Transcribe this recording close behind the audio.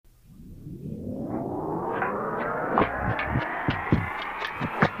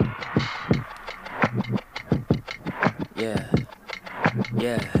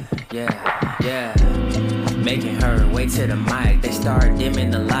making her way to the mic. They start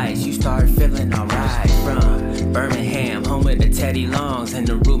dimming the lights, you start feeling alright. From Birmingham, home of the Teddy Longs and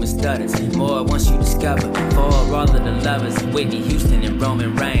the Ruben Studders. More once you discover. For all of the lovers of Whitney Houston and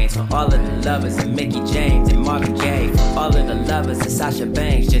Roman Reigns. For all of the lovers of Mickey James and Marvin Gaye. For all of the lovers of Sasha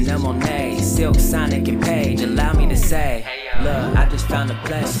Banks, Janelle Monáe, Silk, Sonic, and Paige. Allow me to say, look, I just found a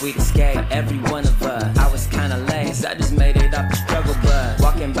place, sweet escape. Every one of us, I was kinda late, so I just made it off the struggle bus.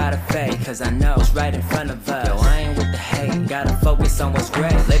 Walking by the fate, cause I know it's right in front of us. Yo, I ain't with the hate, gotta focus on what's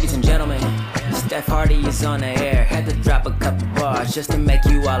great. Ladies and gentlemen, Steph Hardy is on the air. Had to drop a couple bars just to make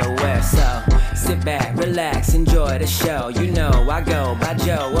you all aware. So, sit back, relax, enjoy the show. You know I go by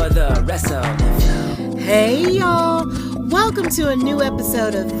Joe or the rest of them. Hey y'all, welcome to a new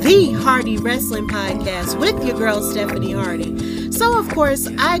episode of the Hardy Wrestling Podcast with your girl Stephanie Hardy. So of course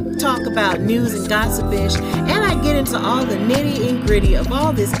I talk about news and gossipish, and I get into all the nitty and gritty of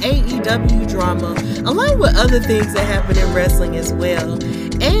all this AEW drama, along with other things that happen in wrestling as well.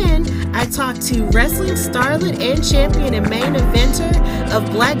 And I talk to wrestling starlet and champion and main eventer of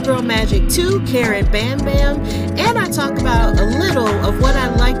Black Girl Magic 2, Karen Bam Bam, and I talk about a little of what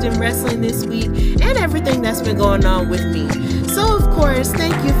I liked in wrestling this week and everything that's been going on with me. So of course,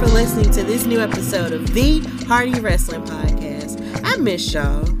 thank you for listening to this new episode of the Hardy Wrestling Podcast. I miss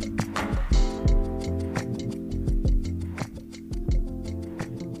y'all.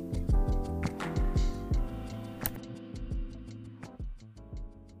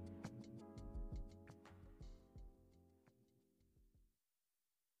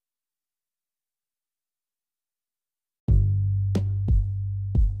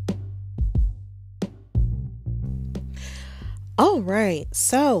 All right,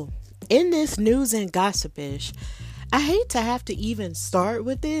 so in this news and gossipish, I hate to have to even start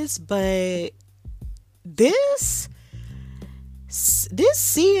with this, but this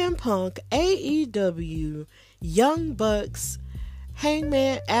CM Punk, AEW, Young Bucks,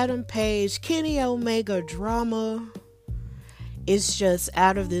 Hangman Adam Page, Kenny Omega drama is just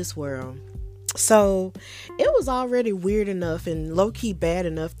out of this world. So it was already weird enough and low-key bad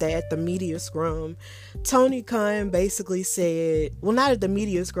enough that at the media scrum, Tony Khan basically said, well, not at the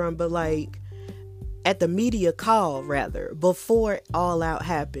media scrum, but like at the media call rather, before All Out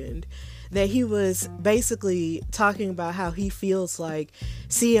happened, that he was basically talking about how he feels like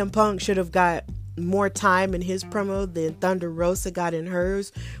CM Punk should have got more time in his promo than Thunder Rosa got in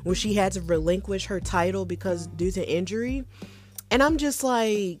hers, where she had to relinquish her title because due to injury. And I'm just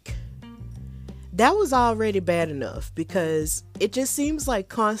like, that was already bad enough, because it just seems like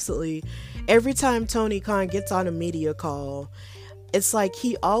constantly, every time Tony Khan gets on a media call, it's like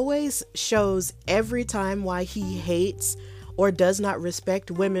he always shows every time why he hates or does not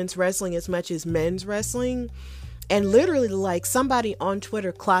respect women's wrestling as much as men's wrestling. And literally, like, somebody on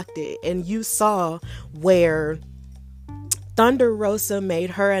Twitter clocked it, and you saw where Thunder Rosa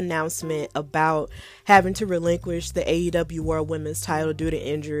made her announcement about having to relinquish the AEW World Women's title due to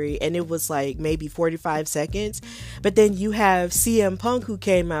injury, and it was like maybe 45 seconds. But then you have CM Punk, who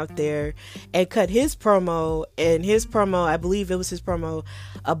came out there and cut his promo, and his promo, I believe it was his promo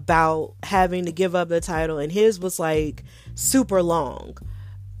about having to give up the title, and his was like super long,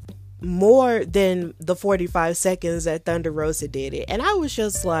 more than the 45 seconds that Thunder Rosa did it. And I was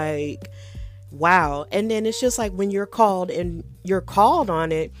just like, wow. And then it's just like, when you're called and you're called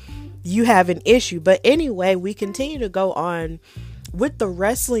on it, you have an issue. But anyway, we continue to go on with the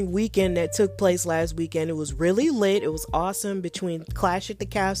wrestling weekend that took place last weekend. It was really lit. It was awesome, between Clash at the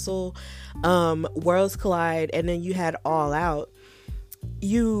Castle, Worlds Collide, and then you had All Out.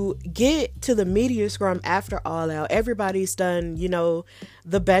 You get to the media scrum after All Out. Everybody's done,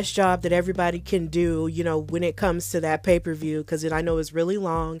 the best job that everybody can do, when it comes to that pay-per-view, because I know it's really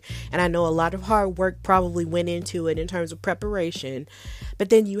long, and I know a lot of hard work probably went into it in terms of preparation. But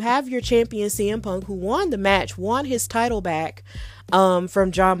then you have your champion CM Punk, who won the match, won his title back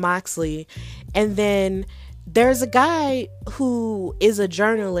from Jon Moxley. And then there's a guy who is a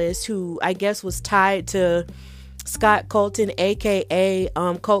journalist who I guess was tied to Scott Colton, aka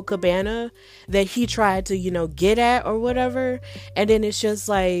Colt Cabana, that he tried to get at or whatever. And then it's just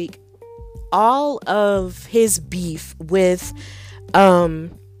like all of his beef with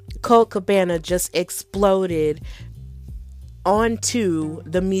Colt Cabana just exploded onto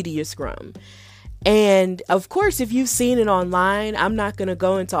the media scrum. And of course, if you've seen it online, I'm not going to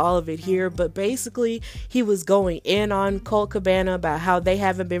go into all of it here, but basically he was going in on Colt Cabana about how they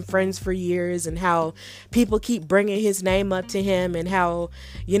haven't been friends for years and how people keep bringing his name up to him and how,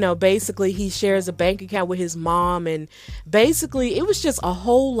 you know, basically he shares a bank account with his mom. And basically it was just a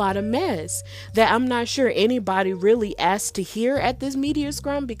whole lot of mess that I'm not sure anybody really asked to hear at this media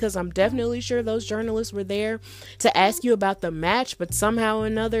scrum, because I'm definitely sure those journalists were there to ask you about the match, but somehow or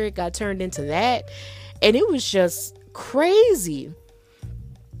another it got turned into that. And it was just crazy.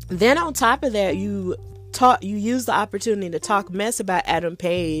 Then on top of that, you use the opportunity to talk mess about Adam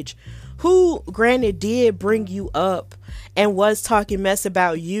Page, who granted did bring you up and was talking mess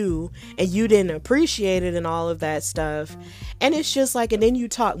about you, and you didn't appreciate it and all of that stuff. And it's just like, and then you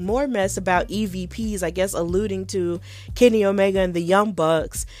talk more mess about EVPs, I guess alluding to Kenny Omega and the Young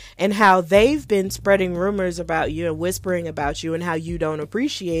Bucks, and how they've been spreading rumors about you and whispering about you and how you don't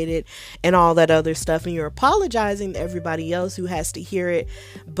appreciate it and all that other stuff. And you're apologizing to everybody else who has to hear it,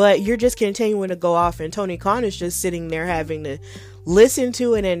 but you're just continuing to go off, and Tony Khan is just sitting there having to listen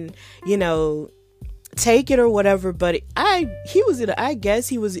to it and, you know, take it or whatever. But I guess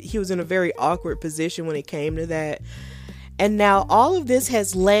he was in a very awkward position when it came to that. And now all of this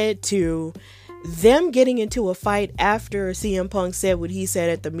has led to them getting into a fight after CM Punk said what he said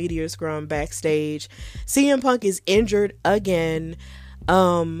at the media scrum backstage. CM Punk is injured again.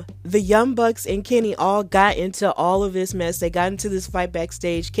 The Young Bucks and Kenny all got into all of this mess. They got into this fight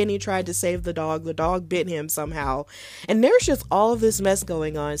backstage. Kenny tried to save the dog. The dog bit him somehow. And there's just all of this mess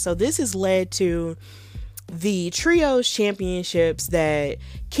going on. So this has led to the Trios Championships that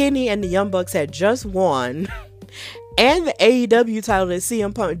Kenny and the Young Bucks had just won, and the AEW title that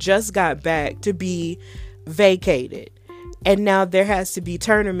CM Punk just got back to be vacated. And now there has to be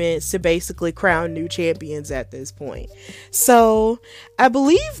tournaments to basically crown new champions at this point. So I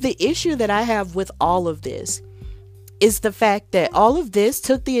believe the issue that I have with all of this is the fact that all of this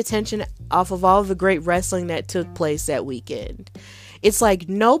took the attention off of all the great wrestling that took place that weekend. It's like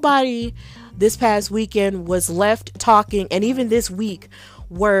nobody this past weekend was left talking, and even this week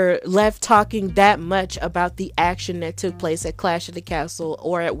were left talking that much about the action that took place at Clash of the Castle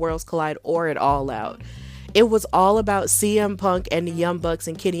or at Worlds Collide or at All Out. It was all about CM Punk and the Young Bucks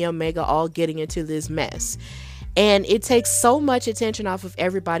and Kenny Omega all getting into this mess. And it takes so much attention off of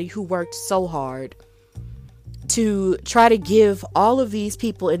everybody who worked so hard to try to give all of these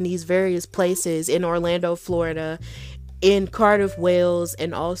people in these various places in Orlando, Florida, in Cardiff, Wales,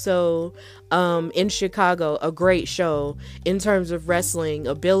 and also in Chicago, a great show in terms of wrestling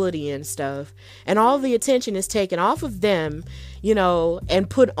ability and stuff. And all the attention is taken off of them, you know, and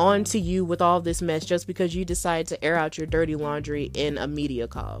put onto you with all this mess just because you decide to air out your dirty laundry in a media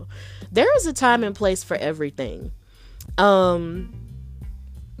call. There is a time and place for everything.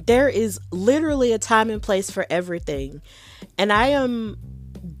 There is literally a time and place for everything. And I am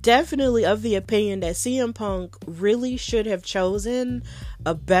definitely of the opinion that CM Punk really should have chosen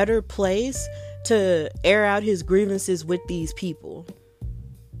a better place to air out his grievances with these people.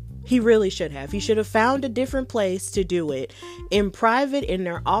 He really should have. He should have found a different place to do it, in private, in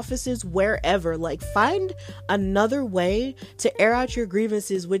their offices, wherever. Like, find another way to air out your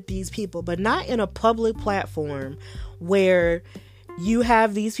grievances with these people, but not in a public platform where you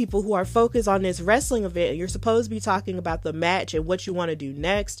have these people who are focused on this wrestling event, and you're supposed to be talking about the match and what you want to do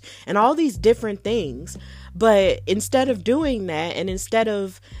next and all these different things. But instead of doing that, and instead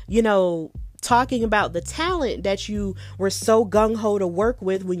of, you know, talking about the talent that you were so gung-ho to work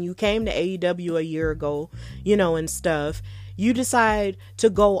with when you came to AEW a year ago, you know, and stuff, you decide to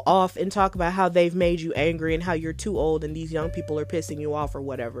go off and talk about how they've made you angry and how you're too old and these young people are pissing you off or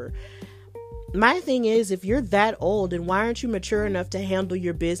whatever. My thing is, if you're that old, then why aren't you mature enough to handle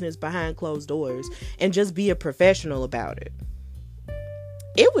your business behind closed doors and just be a professional about it?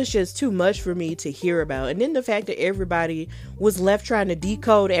 It was just too much for me to hear about. And then the fact that everybody was left trying to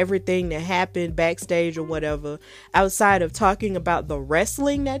decode everything that happened backstage or whatever, outside of talking about the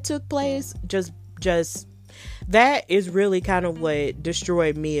wrestling that took place, just that is really kind of what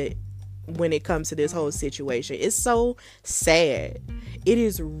destroyed me when it comes to this whole situation. It's so sad. It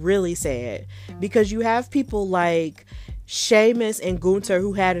is really sad, because you have people like Sheamus and Gunther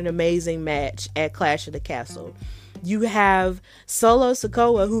who had an amazing match at Clash of the Castle. You have Solo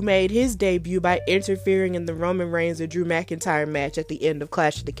Sikoa, who made his debut by interfering in the Roman Reigns and Drew McIntyre match at the end of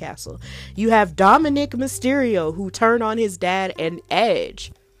Clash of the Castle. You have Dominic Mysterio, who turned on his dad and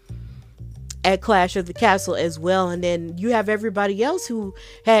Edge at Clash of the Castle as well. And then you have everybody else who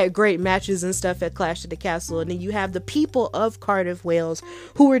had great matches and stuff at Clash of the Castle. And then you have the people of Cardiff, Wales,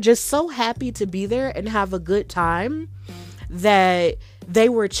 who were just so happy to be there and have a good time that they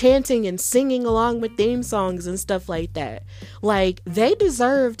were chanting and singing along with theme songs and stuff like that. Like, they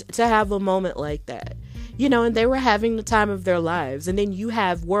deserved to have a moment like that, you know, and they were having the time of their lives. And then you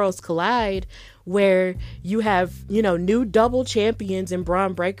have Worlds Collide, where you have, you know, new double champions in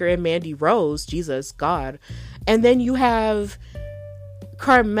Braun Breaker and Mandy Rose, Jesus God. And then you have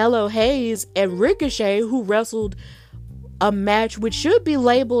Carmelo Hayes and Ricochet, who wrestled a match which should be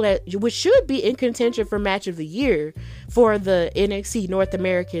in contention for match of the year for the NXT North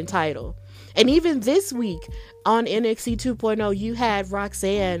American title. And even this week on NXT 2.0, you had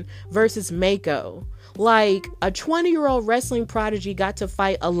Roxanne versus Mako. Like, a 20-year-old wrestling prodigy got to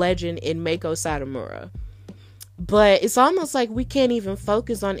fight a legend in Mako Satomura. But it's almost like we can't even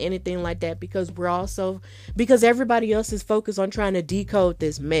focus on anything like that because everybody else is focused on trying to decode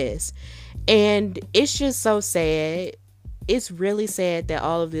this mess. And it's just so sad. It's really sad that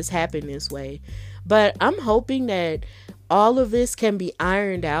all of this happened this way. But I'm hoping that all of this can be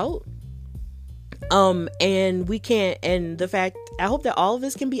ironed out. I hope that all of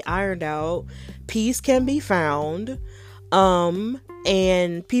this can be ironed out. Peace can be found.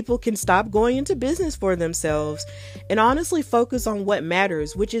 And people can stop going into business for themselves and honestly focus on what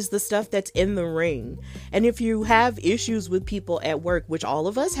matters, which is the stuff that's in the ring. And if you have issues with people at work, which all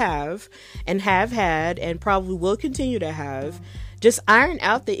of us have and have had and probably will continue to have, just iron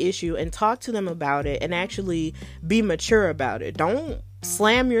out the issue and talk to them about it and actually be mature about it. Don't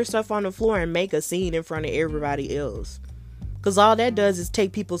slam your stuff on the floor and make a scene in front of everybody else, because all that does is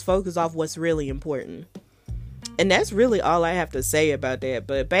take people's focus off what's really important. And that's really all I have to say about that.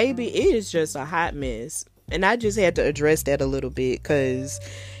 But baby, it is just a hot mess. And I just had to address that a little bit because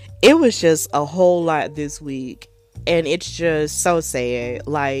it was just a whole lot this week. And it's just so sad.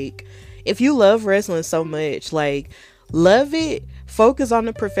 Like, if you love wrestling so much, like, love it, focus on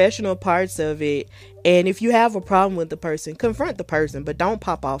the professional parts of it. And if you have a problem with the person, confront the person, but don't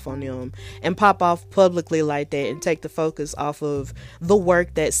pop off on them and pop off publicly like that and take the focus off of the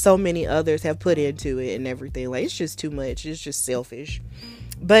work that so many others have put into it and everything. Like, it's just too much. It's just selfish.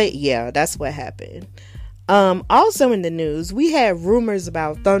 But yeah, that's what happened. Also in the news, we had rumors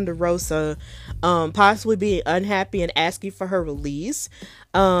about Thunder Rosa possibly being unhappy and asking for her release.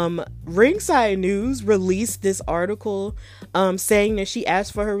 Ringside News released this article saying that she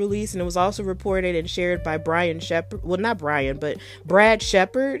asked for her release, and it was also reported and shared by Brad Shepard,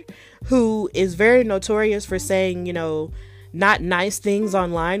 who is very notorious for saying, you know, not nice things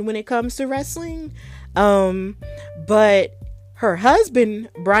online when it comes to wrestling. But her husband,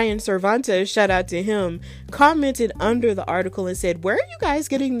 Brian Cervantes, shout out to him, commented under the article and said, "Where are you guys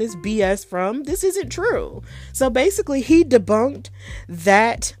getting this BS from? This isn't true." So basically he debunked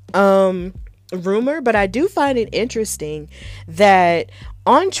that rumor, but I do find it interesting that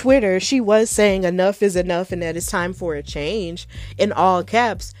on Twitter she was saying enough is enough and that it's time for a change in all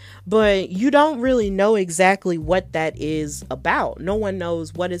caps, but you don't really know exactly what that is about. No one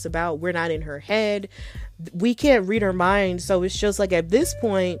knows what it's about. We're not in her head. We can't read her mind. So it's just like, at this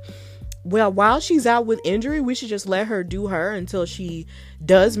point, well, while she's out with injury, we should just let her do her until she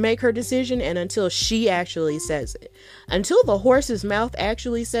does make her decision and until she actually says it. Until the horse's mouth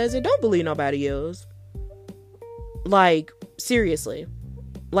actually says it, don't believe nobody else. Like, seriously.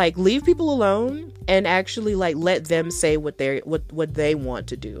 Like, leave people alone and actually, like, let them say what they want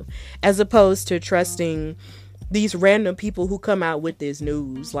to do, as opposed to trusting these random people who come out with this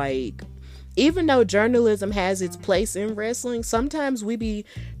news. Like, even though journalism has its place in wrestling, sometimes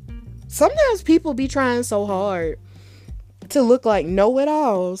people be trying so hard to look like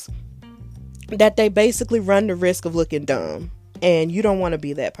know-it-alls that they basically run the risk of looking dumb, and you don't want to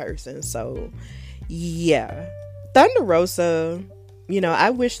be that person. So yeah, Thunder Rosa, you know, I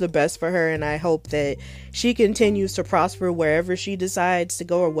wish the best for her, and I hope that she continues to prosper wherever she decides to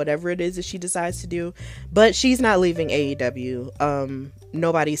go or whatever it is that she decides to do. But she's not leaving AEW.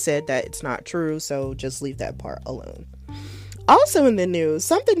 Nobody said that it's not true, so just leave that part alone. Also in the news,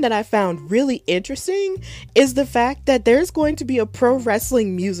 something that I found really interesting is the fact that there's going to be a pro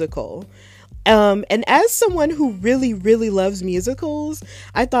wrestling musical. And as someone who really, really loves musicals,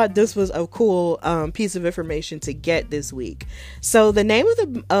 I thought this was a cool piece of information to get this week. So the name of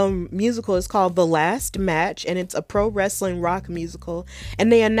the musical is called The Last Match, and it's a pro wrestling rock musical.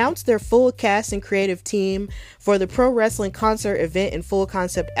 And they announced their full cast and creative team for the pro wrestling concert event and full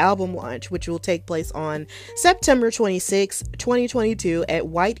concept album launch, which will take place on September 26, 2022 at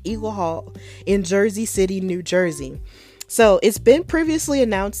White Eagle Hall in Jersey City, New Jersey. So it's been previously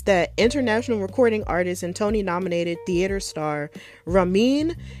announced that international recording artist and Tony-nominated theater star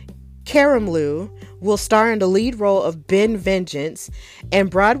Ramin Karamlu will star in the lead role of Ben Vengeance, and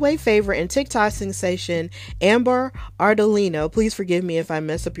Broadway favorite and TikTok sensation Amber Ardolino, please forgive me if I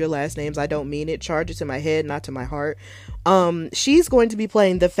mess up your last names, I don't mean it, charge it to my head, not to my heart. She's going to be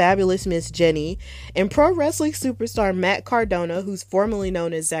playing the fabulous Miss Jenny, and pro wrestling superstar Matt Cardona, who's formerly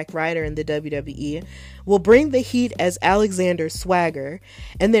known as Zack Ryder in the WWE, will bring the heat as Alexander Swagger.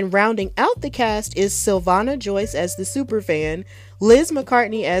 And then rounding out the cast is Sylvana Joyce as the superfan, Liz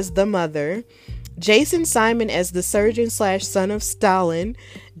McCartney as the mother, Jason Simon as the surgeon / son of Stalin,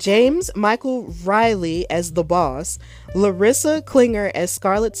 James Michael Riley as the boss, Larissa Klinger as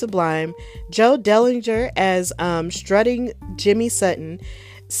Scarlet Sublime, Joe Dellinger as strutting Jimmy Sutton,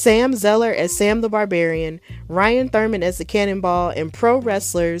 Sam Zeller as Sam the Barbarian, Ryan Thurman as the Cannonball, and pro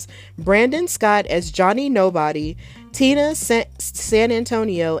wrestlers Brandon Scott as Johnny Nobody, Tina San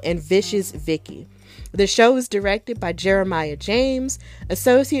Antonio, and Vicious Vicky. The show is directed by Jeremiah James,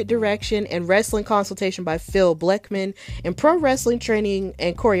 associate direction and wrestling consultation by Phil Bleckman, and pro wrestling training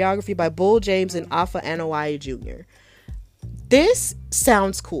and choreography by Bull James and Afa Anoa'i Jr. This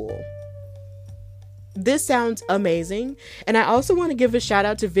sounds cool. This sounds amazing. And I also want to give a shout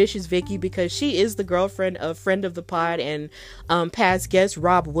out to Vicious Vicky because she is the girlfriend of friend of the pod and past guest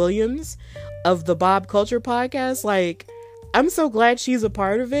Rob Williams of the Bob Culture podcast. Like, I'm so glad she's a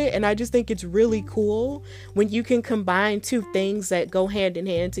part of it, and I just think it's really cool when you can combine two things that go hand in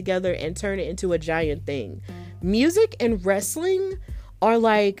hand together and turn it into a giant thing. Music and wrestling are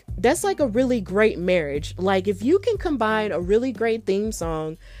like, that's like a really great marriage. Like, if you can combine a really great theme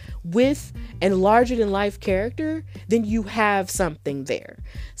song with a larger than life character, then you have something there.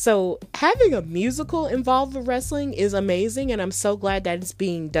 So having a musical involved with wrestling is amazing, and I'm so glad that it's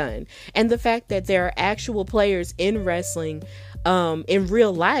being done. And the fact that there are actual players in wrestling in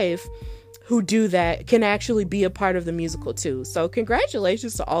real life who do that can actually be a part of the musical too. So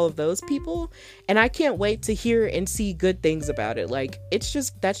congratulations to all of those people, and I can't wait to hear and see good things about it. Like, that's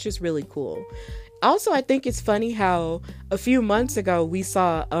just really cool. Also, I think it's funny how a few months ago we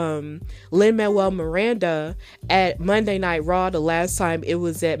saw Lin-Manuel Miranda at Monday Night Raw the last time it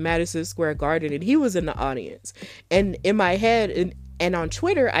was at Madison Square Garden, and he was in the audience. And in my head and on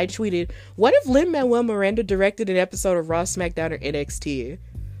Twitter, I tweeted, what if Lin-Manuel Miranda directed an episode of Raw, SmackDown, or NXT?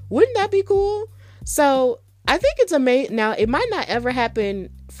 Wouldn't that be cool? So I think it's amazing. Now, it might not ever happen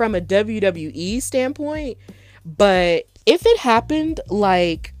from a WWE standpoint, but if it happened,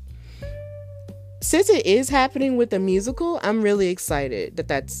 like, since it is happening with the musical, I'm really excited that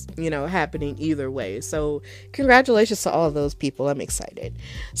that's, happening either way. So congratulations to all of those people. I'm excited.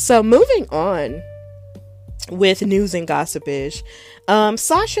 So moving on with news and gossip-ish,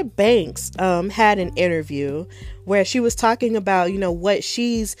 Sasha Banks had an interview where she was talking about, what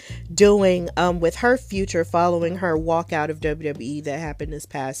she's doing with her future following her walkout of WWE that happened this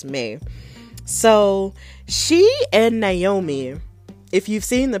past May. So she and Naomi, if you've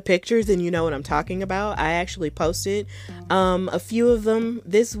seen the pictures and you know what I'm talking about, I actually posted a few of them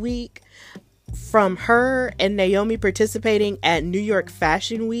this week from her and Naomi participating at New York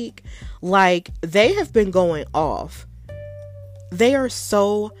Fashion Week. Like, they have been going off. They are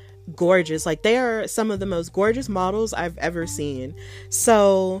so gorgeous. Like, they are some of the most gorgeous models I've ever seen.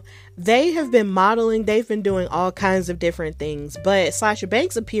 So they have been modeling. They've been doing all kinds of different things. But Sasha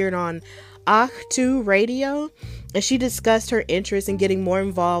Banks appeared on Ach2 Radio, and she discussed her interest in getting more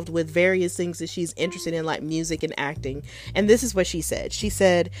involved with various things that she's interested in, like music and acting. And this is what she said. She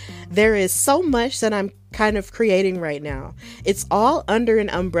said, there is so much that I'm kind of creating right now. It's all under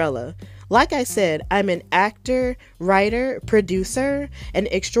an umbrella. Like I said, I'm an actor, writer, producer, and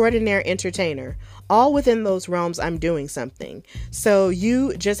extraordinary entertainer. All within those realms, I'm doing something. So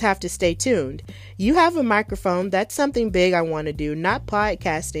you just have to stay tuned. You have a microphone. That's something big I want to do. Not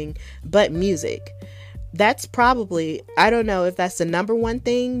podcasting, but music. That's probably, I don't know if that's the number one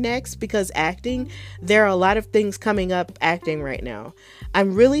thing next, because acting, there are a lot of things coming up acting right now.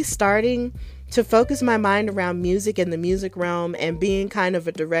 I'm really starting to focus my mind around music and the music realm and being kind of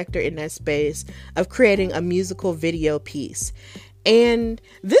a director in that space of creating a musical video piece. And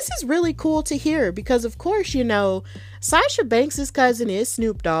this is really cool to hear because, of course, Sasha Banks' cousin is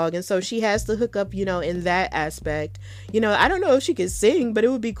Snoop Dogg, and so she has to hook up, in that aspect. I don't know if she could sing, but it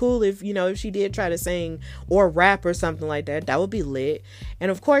would be cool if, if she did try to sing or rap or something like that. That would be lit. And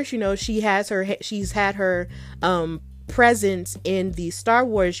of course, she's had her presence in the Star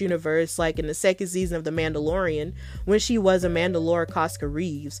Wars universe, like in the second season of The Mandalorian, when she was Amanda Laura Cosca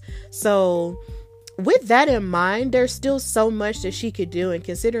Reeves. So with that in mind, there's still so much that she could do, and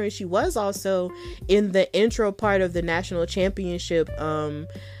considering she was also in the intro part of the national championship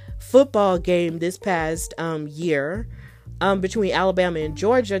football game this past year, between Alabama and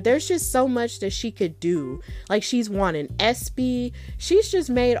Georgia. There's just so much that she could do. Like, she's won an ESPY. She's just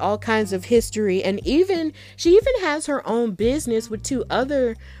made all kinds of history. And she even has her own business with 2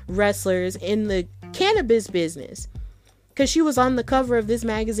 other wrestlers in the cannabis business. Because she was on the cover of this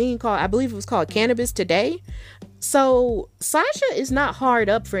magazine I believe it was called Cannabis Today. So Sasha is not hard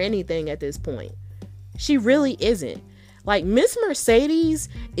up for anything at this point. She really isn't. Like, Miss Mercedes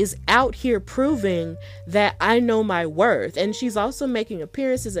is out here proving that I know my worth. And she's also making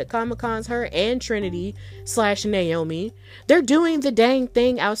appearances at Comic-Cons, her and Trinity / Naomi. They're doing the dang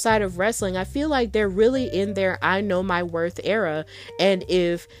thing outside of wrestling. I feel like they're really in their I know my worth era. And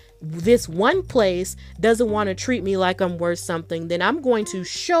if this one place doesn't want to treat me like I'm worth something, then I'm going to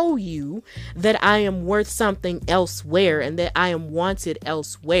show you that I am worth something elsewhere and that I am wanted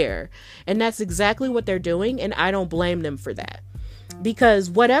elsewhere. And that's exactly what they're doing, and I don't blame them for that. Because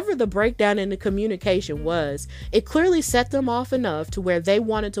whatever the breakdown in the communication was, it clearly set them off enough to where they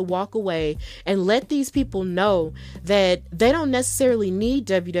wanted to walk away and let these people know that they don't necessarily need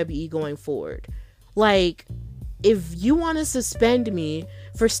WWE going forward. Like, if you want to suspend me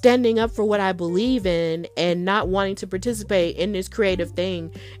for standing up for what I believe in and not wanting to participate in this creative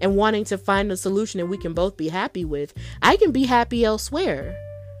thing and wanting to find a solution that we can both be happy with, I can be happy elsewhere.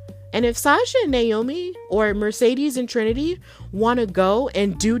 And if Sasha and Naomi or Mercedes and Trinity want to go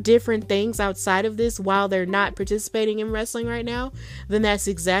and do different things outside of this while they're not participating in wrestling right now, then that's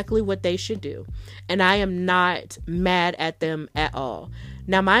exactly what they should do. And I am not mad at them at all.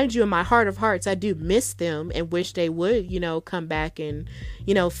 Now, mind you, in my heart of hearts, I do miss them and wish they would, come back and,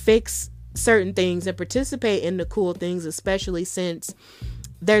 fix certain things and participate in the cool things, especially since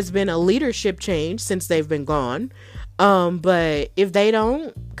there's been a leadership change since they've been gone. But if they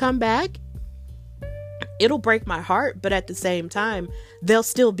don't come back, it'll break my heart. But at the same time, they'll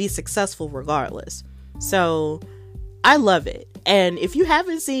still be successful regardless. So I love it. And if you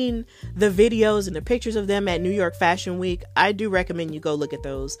haven't seen the videos and the pictures of them at New York Fashion Week, I do recommend you go look at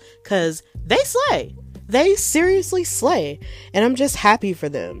those, because they slay. They seriously slay. And I'm just happy for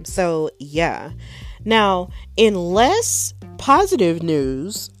them. So yeah. Now, in less positive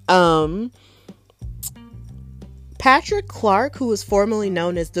news, Patrick Clark, who was formerly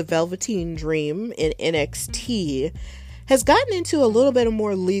known as the Velveteen Dream in NXT, has gotten into a little bit of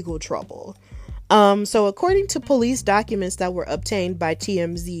more legal trouble. So according to police documents that were obtained by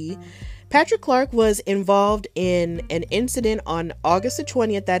TMZ, Patrick Clark was involved in an incident on August the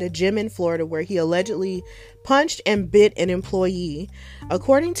 20th at a gym in Florida where he allegedly punched and bit an employee.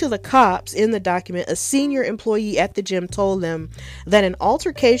 According to the cops in the document, a senior employee at the gym told them that an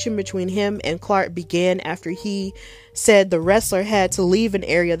altercation between him and Clark began after he said the wrestler had to leave an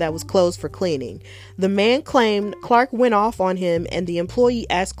area that was closed for cleaning. The man claimed Clark went off on him, and the employee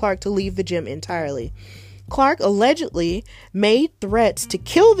asked Clark to leave the gym entirely. Clark allegedly made threats to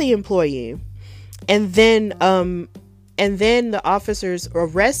kill the employee, and then the officers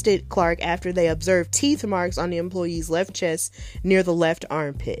arrested Clark after they observed teeth marks on the employee's left chest near the left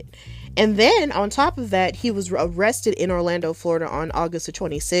armpit. And then, on top of that, he was arrested in Orlando, Florida on August the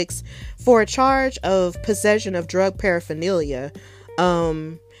 26th for a charge of possession of drug paraphernalia.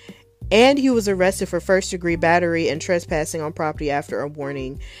 And he was arrested for first-degree battery and trespassing on property after a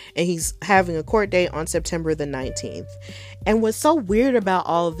warning. And he's having a court date on September the 19th. And what's so weird about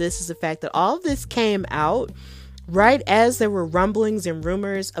all of this is the fact that all of this came out right as there were rumblings and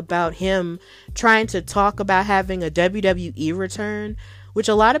rumors about him trying to talk about having a WWE return, which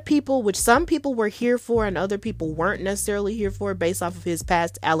some people were here for and other people weren't necessarily here for based off of his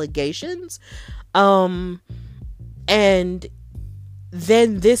past allegations. And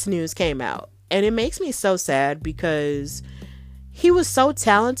then this news came out, and it makes me so sad because he was so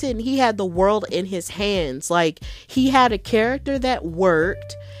talented and he had the world in his hands. Like, he had a character that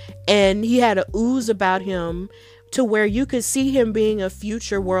worked and he had a ooze about him to where you could see him being a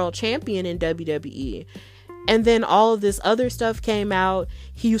future world champion in WWE. And then all of this other stuff came out.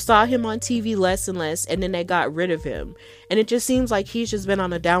 You saw him on TV less and less, and then they got rid of him. And it just seems like he's just been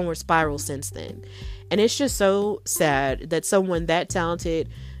on a downward spiral since then. And it's just so sad that someone that talented,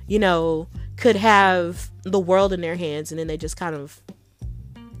 could have the world in their hands and then they just kind of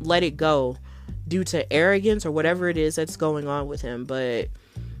let it go due to arrogance or whatever it is that's going on with him. But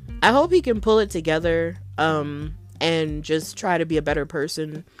I hope he can pull it together and just try to be a better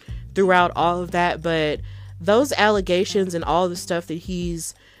person throughout all of that. But those allegations and all the stuff that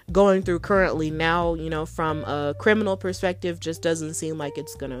he's going through currently now, from a criminal perspective, just doesn't seem like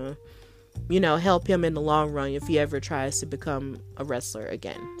it's gonna help him in the long run if he ever tries to become a wrestler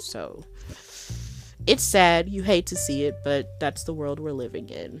again. So it's sad. You hate to see it, but that's the world we're living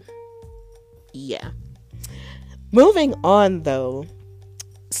in. Yeah. Moving on though,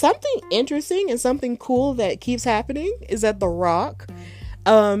 something interesting and something cool that keeps happening is that The Rock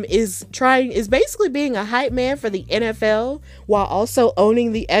is basically being a hype man for the NFL while also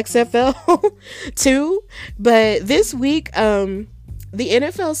owning the XFL too. But this week, the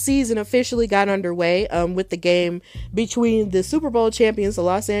NFL season officially got underway with the game between the Super Bowl champions, the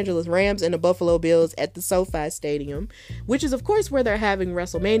Los Angeles Rams, and the Buffalo Bills at the SoFi Stadium, which is of course where they're having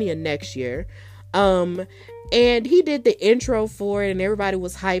WrestleMania next year. And he did the intro for it and everybody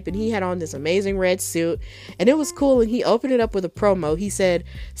was hype, and he had on this amazing red suit and it was cool, and he opened it up with a promo. He said,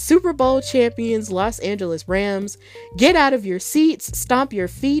 "Super Bowl champions, Los Angeles Rams, get out of your seats, stomp your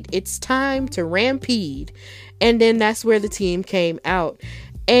feet, it's time to rampede." And then that's where the team came out.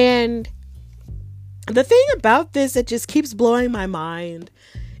 And the thing about this that just keeps blowing my mind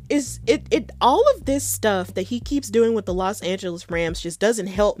is it all of this stuff that he keeps doing with the Los Angeles Rams just doesn't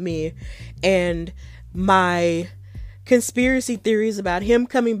help me and my conspiracy theories about him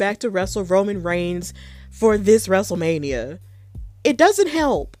coming back to wrestle Roman Reigns for this WrestleMania. It doesn't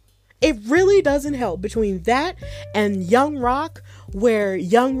help. It really doesn't help. Between that and Young Rock, where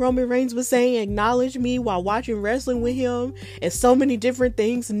young Roman Reigns was saying, "Acknowledge me," while watching wrestling with him, and so many different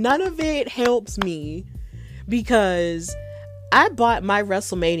things, none of it helps me, because I bought my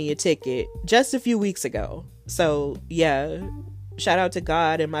WrestleMania ticket just a few weeks ago. So yeah, shout out to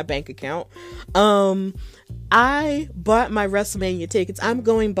God and my bank account. I bought my WrestleMania tickets. I'm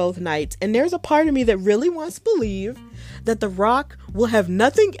going both nights, and there's a part of me that really wants to believe that The Rock will have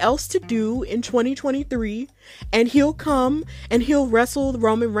nothing else to do in 2023, and he'll come and he'll wrestle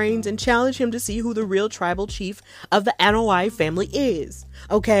Roman Reigns and challenge him to see who the real tribal chief of the Anoa'i family is.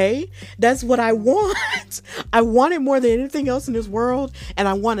 Okay? That's what I want. I want it more than anything else in this world, and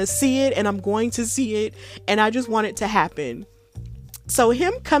I want to see it, and I'm going to see it, and I just want it to happen. So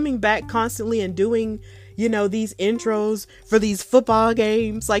him coming back constantly and doing, you know, these intros for these football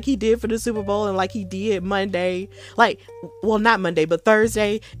games like he did for the Super Bowl and like he did Monday, well, not Monday, but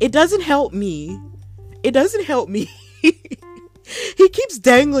Thursday, it doesn't help me. It doesn't help me. He keeps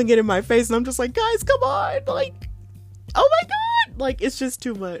dangling it in my face, and I'm just like, guys, come on. Like, oh my God. Like, it's just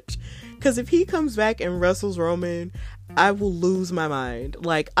too much. Because if he comes back and wrestles Roman, I will lose my mind.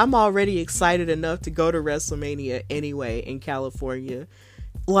 Like, I'm already excited enough to go to WrestleMania anyway in California.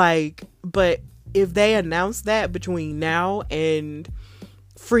 Like, but if they announce that between now and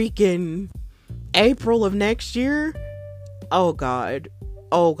freaking April of next year, oh God,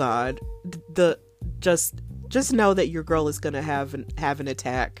 just know that your girl is gonna have an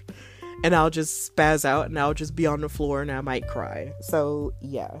attack, and I'll just spaz out and I'll just be on the floor and I might cry. So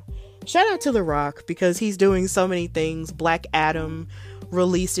yeah, shout out to The Rock, because he's doing so many things. Black Adam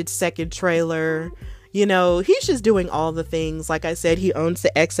released its second trailer. You know, he's just doing all the things. Like I said, he owns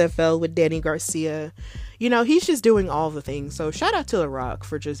the XFL with Danny Garcia. You know, he's just doing all the things. So shout out to The Rock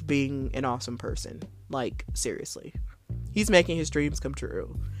for just being an awesome person. Like, seriously. He's making his dreams come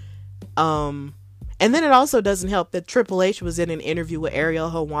true. And then it also doesn't help that Triple H was in an interview with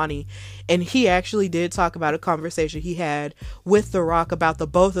Ariel Helwani, and he actually did talk about a conversation he had with The Rock about the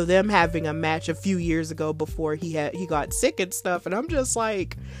both of them having a match a few years ago before he got sick and stuff. And I'm just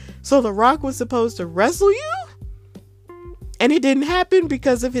like, so The Rock was supposed to wrestle you? And it didn't happen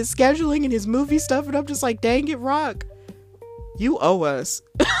because of his scheduling and his movie stuff. And I'm just like, dang it, Rock, you owe us.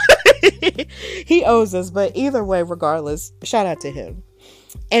 He owes us. But either way, regardless, shout out to him.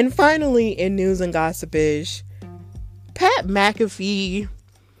 And finally, in news and gossip-ish, Pat McAfee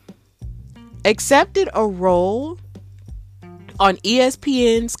accepted a role on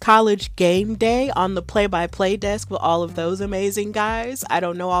ESPN's College Game Day on the play-by-play desk with all of those amazing guys. I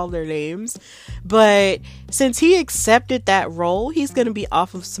don't know all their names, but since he accepted that role, he's going to be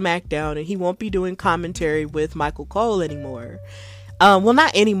off of SmackDown, and he won't be doing commentary with Michael Cole anymore. Well,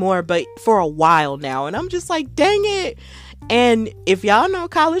 not anymore, but for a while now. And I'm just like, dang it. And if y'all know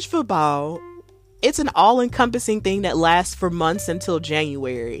college football, it's an all-encompassing thing that lasts for months until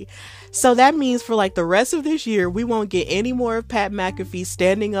January. So that means for like the rest of this year, we won't get any more of Pat McAfee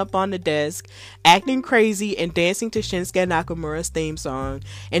standing up on the desk, acting crazy and dancing to Shinsuke Nakamura's theme song,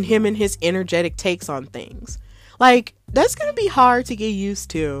 and him and his energetic takes on things. Like, that's going to be hard to get used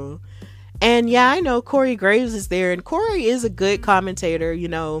to. And yeah, I know Corey Graves is there, and Corey is a good commentator, you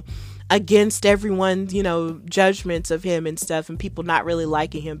know, against everyone's, you know, judgments of him and stuff, and people not really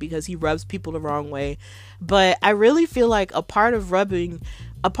liking him because he rubs people the wrong way. But I really feel like a part of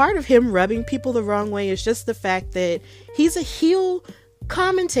him rubbing people the wrong way is just the fact that he's a heel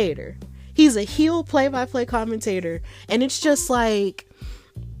commentator. He's a heel play-by-play commentator. And it's just like,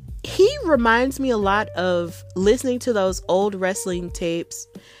 he reminds me a lot of listening to those old wrestling tapes,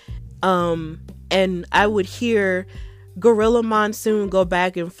 and I would hear Gorilla Monsoon go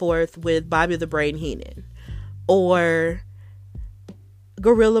back and forth with Bobby the Brain Heenan, or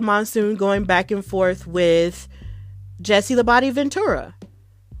Gorilla Monsoon going back and forth with Jesse the Body Ventura.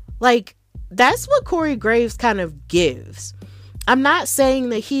 Like, that's what Corey Graves kind of gives. I'm not saying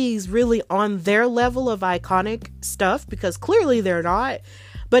that he's really on their level of iconic stuff, because clearly they're not,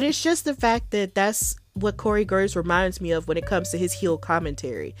 but it's just the fact that that's what Corey Graves reminds me of when it comes to his heel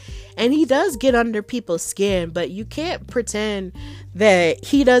commentary. And he does get under people's skin, but you can't pretend that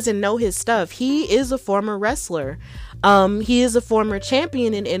he doesn't know his stuff. He is a former wrestler. He is a former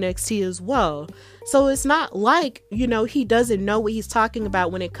champion in NXT as well. So it's not like, you know, he doesn't know what he's talking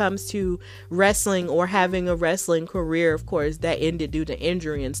about when it comes to wrestling or having a wrestling career, of course, that ended due to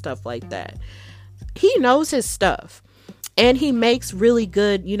injury and stuff like that. He knows his stuff. And he makes really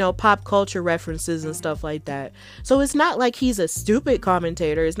good, you know, pop culture references and stuff like that. So it's not like he's a stupid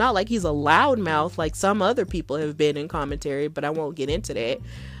commentator. It's not like he's a loudmouth like some other people have been in commentary, but I won't get into that.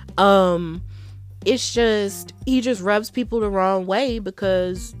 It's just, he just rubs people the wrong way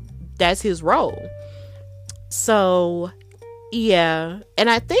because that's his role. So, yeah. And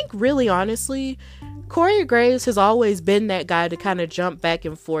I think, really honestly, Corey Graves has always been that guy to kind of jump back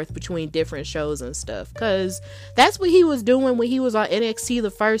and forth between different shows and stuff, because that's what he was doing when he was on NXT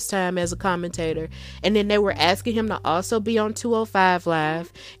the first time as a commentator, and then they were asking him to also be on 205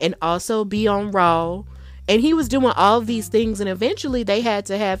 Live and also be on Raw, and he was doing all of these things, and eventually they had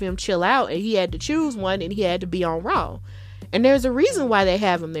to have him chill out, and he had to choose one, and he had to be on Raw. And there's a reason why they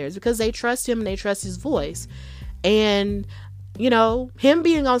have him there. It's because they trust him and they trust his voice. And you know, him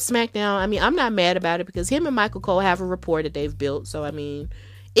being on SmackDown, I mean, I'm not mad about it, because him and Michael Cole have a rapport that they've built. So, I mean,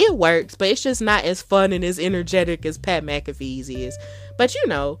 it works, but it's just not as fun and as energetic as Pat McAfee's is. But, you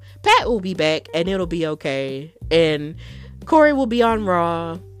know, Pat will be back and it'll be okay. And Corey will be on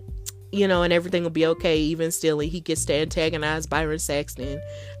Raw, you know, and everything will be okay. Even still, he gets to antagonize Byron Saxton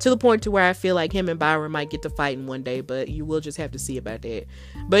to the point to where I feel like him and Byron might get to fighting one day, but you will just have to see about that.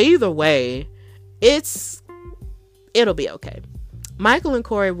 But either way, it'll be okay. Michael and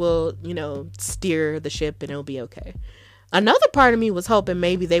Corey will, you know, steer the ship and it'll be okay. Another part of me was hoping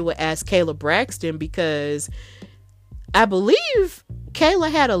maybe they would ask Kayla Braxton, because I believe Kayla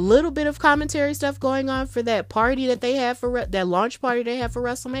had a little bit of commentary stuff going on for that party that they had for that launch party they had for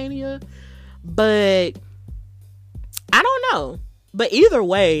WrestleMania. But I don't know. But either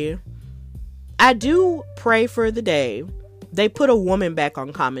way, I do pray for the day they put a woman back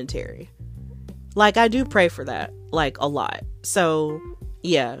on commentary. Like, I do pray for that, like, a lot. So,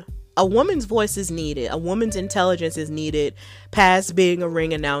 yeah, a woman's voice is needed. A woman's intelligence is needed past being a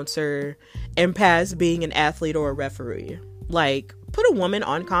ring announcer and past being an athlete or a referee. Like, put a woman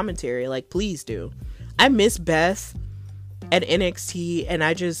on commentary. Like, please do. I miss Beth at NXT, and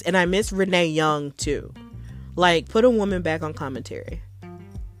I miss Renee Young, too. Like, put a woman back on commentary.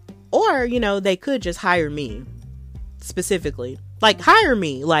 Or, you know, they could just hire me, specifically. Like, hire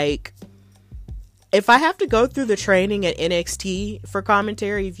me, like... If I have to go through the training at NXT for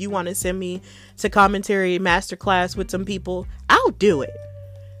commentary, if you want to send me to commentary masterclass with some people, I'll do it.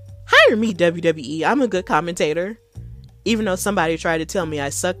 Hire me, WWE. I'm a good commentator. Even though somebody tried to tell me I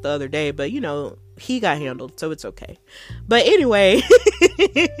sucked the other day, but you know, he got handled, so it's okay. But anyway,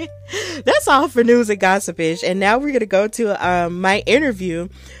 that's all for news and gossipish. And now we're going to go to my interview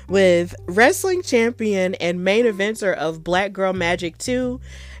with wrestling champion and main eventer of Black Girl Magic 2,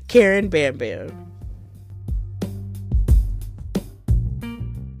 Karen Bam Bam.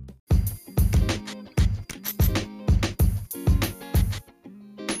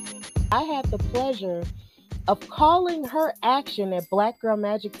 I had the pleasure of calling her action at Black Girl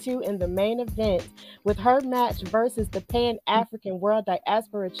Magic 2 in the main event with her match versus the Pan-African World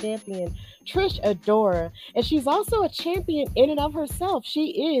Diaspora Champion, Trish Adora. And she's also a champion in and of herself.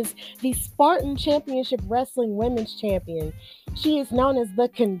 She is the Spartan Championship Wrestling Women's Champion. She is known as the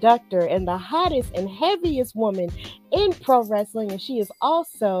Conductor and the hottest and heaviest woman in pro wrestling. And she is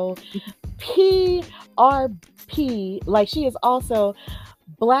also PRP, like she is also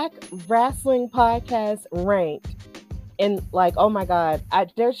Black Wrestling Podcast ranked. And like, oh my God,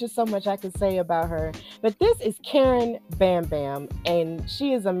 there's just so much I could say about her. But this is Karen Bam Bam, and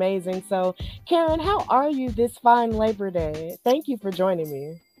she is amazing. So Karen, how are you this fine Labor Day? Thank you for joining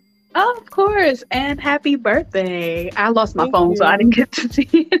me. Oh, of course. And happy birthday. I lost my phone, so I didn't get to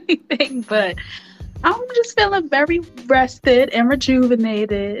see anything, but I'm just feeling very rested and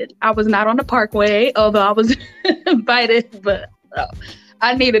rejuvenated. I was not on the Parkway, although I was invited, but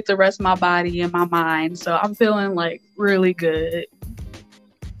I needed to rest my body and my mind. So I'm feeling like really good.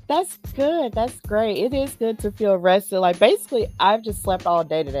 That's good. That's great. It is good to feel rested. Like basically, I've just slept all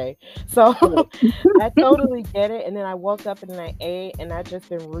day today, so I totally get it. And then I woke up and then I ate, and I've just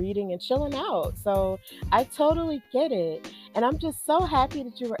been reading and chilling out. So I totally get it, and I'm just so happy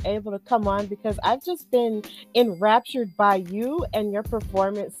that you were able to come on because I've just been enraptured by you and your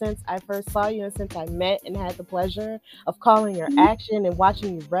performance since I first saw you and since I met and had the pleasure of calling your action and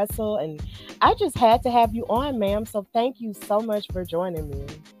watching you wrestle. And I just had to have you on, ma'am. So thank you so much for joining me.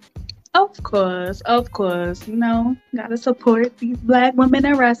 Of course, of course. Gotta support these Black women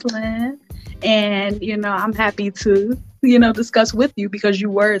in wrestling. And, I'm happy to, discuss with you because you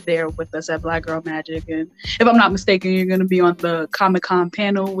were there with us at Black Girl Magic. And if I'm not mistaken, you're going to be on the Comic-Con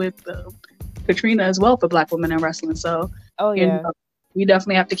panel with Katrina as well for Black women in wrestling. So, Oh, yeah. We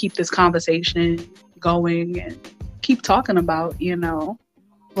definitely have to keep this conversation going and keep talking about,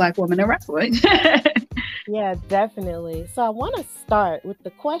 Black women in wrestling. Yeah, definitely. So I want to start with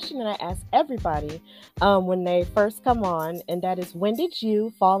the question that I ask everybody when they first come on, and that is, when did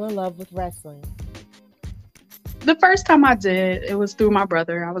you fall in love with wrestling? The first time I did, it was through my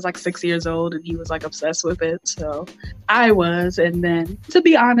brother. I was like 6 years old and he was like obsessed with it. So I was. And then, to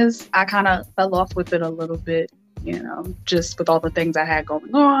be honest, I kind of fell off with it a little bit, just with all the things I had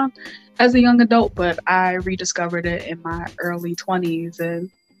going on as a young adult. But I rediscovered it in my early 20s. And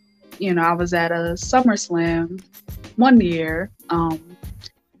I was at a SummerSlam one year,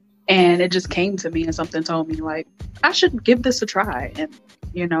 and it just came to me and something told me, like, I should give this a try. And,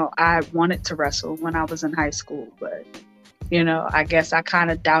 I wanted to wrestle when I was in high school, but, I guess I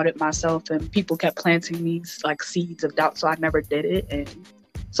kind of doubted myself and people kept planting these, like, seeds of doubt, so I never did it. And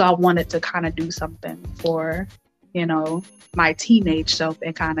so I wanted to kind of do something for, my teenage self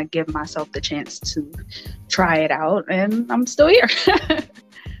and kind of give myself the chance to try it out. And I'm still here.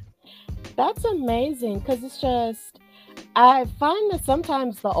 That's amazing because it's just, I find that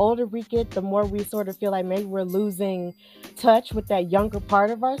sometimes the older we get, the more we sort of feel like maybe we're losing touch with that younger part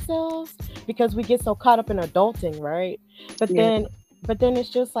of ourselves because we get so caught up in adulting, right? But Yeah. then it's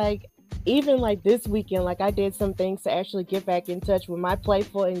just like, even like this weekend, like I did some things to actually get back in touch with my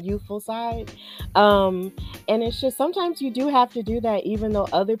playful and youthful side. And it's just sometimes you do have to do that, even though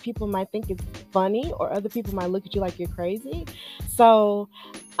other people might think it's funny or other people might look at you like you're crazy. So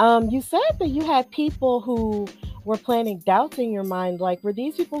you said that you had people who were planting doubts in your mind. Like, were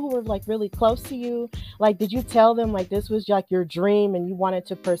these people who were like really close to you? Like, did you tell them like this was like your dream and you wanted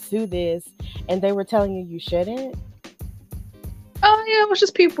to pursue this and they were telling you shouldn't? Oh, yeah, it was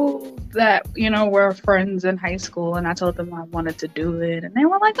just people that, were friends in high school, and I told them I wanted to do it, and they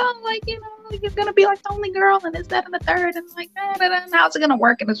were like, oh, like, you're going to be like the only girl, and this, that, and the third, and like, how's it going to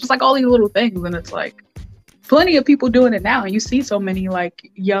work? And it's just like all these little things, and it's like plenty of people doing it now, and you see so many, like,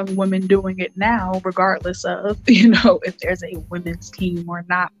 young women doing it now, regardless of, if there's a women's team or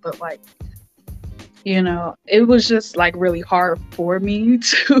not, but, like, it was just, like, really hard for me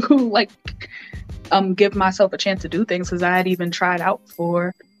to, like, give myself a chance to do things because I had even tried out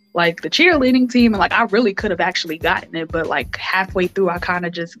for like the cheerleading team and like I really could have actually gotten it, but like halfway through I kind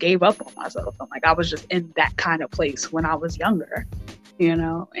of just gave up on myself. I'm like, I was just in that kind of place when I was younger,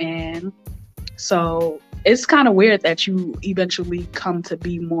 and so it's kind of weird that you eventually come to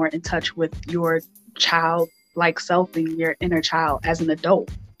be more in touch with your child like self and your inner child as an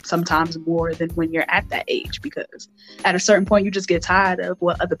adult, sometimes more than when you're at that age, because at a certain point you just get tired of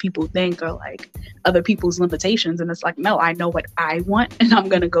what other people think or like other people's limitations, and it's like, no, I know what I want and I'm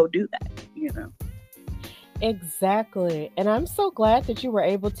gonna go do that. Exactly. And I'm so glad that you were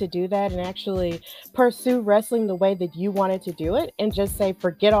able to do that and actually pursue wrestling the way that you wanted to do it and just say,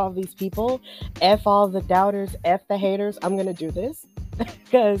 forget all these people, F all the doubters, F the haters, I'm going to do this.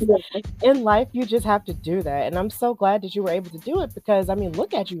 Because in life, you just have to do that. And I'm so glad that you were able to do it because, I mean,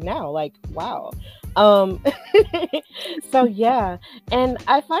 look at you now. Like, wow. So yeah, and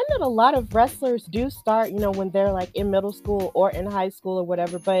I find that a lot of wrestlers do start, when they're like in middle school or in high school or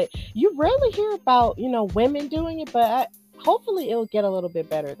whatever, but you rarely hear about, women doing it, but hopefully it'll get a little bit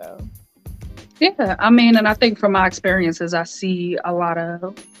better though. Yeah, I mean, and I think from my experiences, I see a lot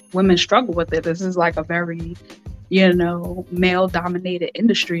of women struggle with it. This is like a very, male dominated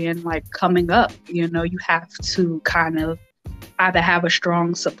industry, and like coming up, you have to kind of either have a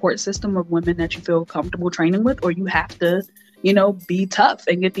strong support system of women that you feel comfortable training with, or you have to, be tough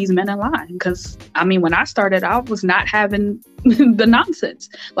and get these men in line. Because, I mean, when I started, I was not having the nonsense.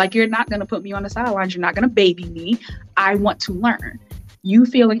 Like, you're not going to put me on the sidelines. You're not going to baby me. I want to learn. You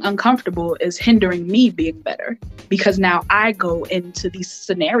feeling uncomfortable is hindering me being better, because now I go into these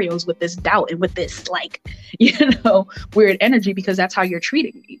scenarios with this doubt and with this, like, weird energy, because that's how you're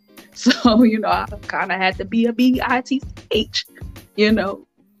treating me. So, I kind of had to be a bitch,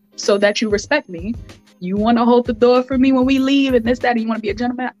 so that you respect me. You want to hold the door for me when we leave and this, that, and you want to be a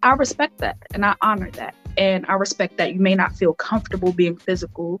gentleman. I respect that and I honor that. And I respect that you may not feel comfortable being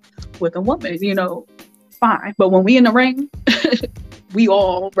physical with a woman, you know, fine. But when we in the ring, we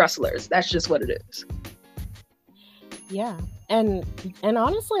all wrestlers. That's just what it is. Yeah. And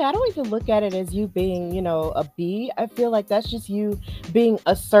honestly, I don't even look at it as you being, you know, a B. I feel like that's just you being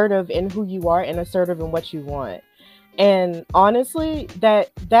assertive in who you are and assertive in what you want. And honestly,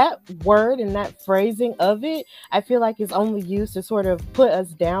 that word and that phrasing of it, I feel like is only used to sort of put us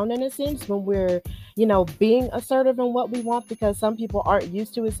down in a sense when we're, you know, being assertive in what we want, because some people aren't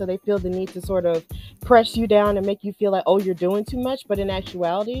used to it, so they feel the need to sort of press you down and make you feel like, oh, you're doing too much. But in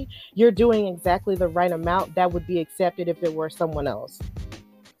actuality, you're doing exactly the right amount that would be accepted if it were someone else.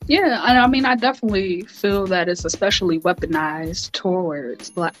 Yeah, and I mean, I definitely feel that it's especially weaponized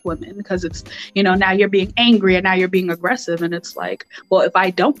towards Black women because it's, you know, now you're being angry and now you're being aggressive. And it's like, well, if I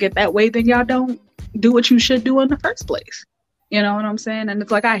don't get that way, then y'all don't do what you should do in the first place. You know what I'm saying? And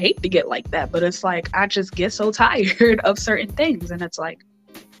it's like, I hate to get like that, but it's like, I just get so tired of certain things. And it's like,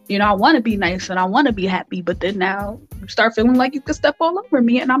 you know, I want to be nice and I want to be happy, but then now you start feeling like you could step all over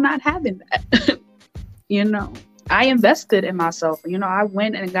me and I'm not having that, you know? I invested in myself. You know, I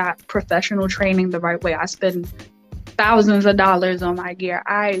went and got professional training the right way. I spend thousands of dollars on my gear.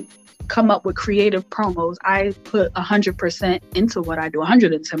 I come up with creative promos. I put 100% into what I do,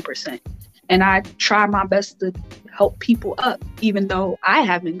 110%. And I try my best to help people up, even though I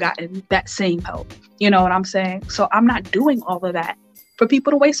haven't gotten that same help. You know what I'm saying? So I'm not doing all of that for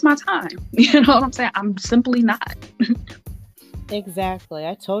people to waste my time. You know what I'm saying? I'm simply not. Exactly.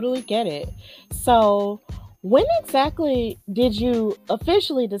 I totally get it. So, when exactly did you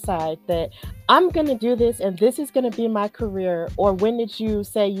officially decide that I'm going to do this and this is going to be my career? Or when did you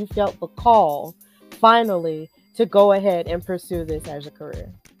say you felt the call finally to go ahead and pursue this as a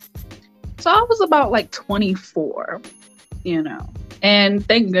career? So I was about like 24, you know, and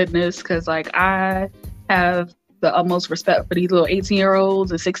thank goodness, because like I have the utmost respect for these little 18-year-olds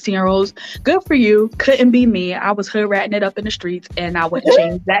and 16-year-olds. Good for you. Couldn't be me. I was hood ratting it up in the streets, and I wouldn't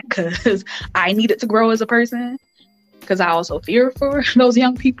change that because I needed to grow as a person, because I also fear for those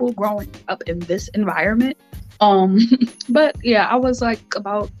young people growing up in this environment. But yeah, I was like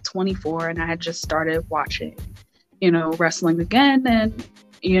about 24 and I had just started watching, you know, wrestling again. And,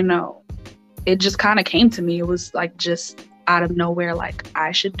 you know, it just kind of came to me. It was like just out of nowhere, like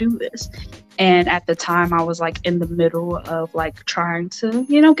I should do this. And at the time I was like in the middle of like trying to,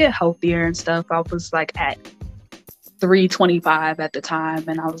 you know, get healthier and stuff. I was like at 325 at the time.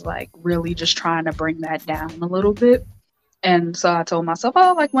 And I was like really just trying to bring that down a little bit. And so I told myself,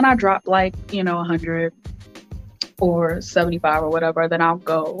 oh, like when I drop like, you know, 100 or 75 or whatever, then I'll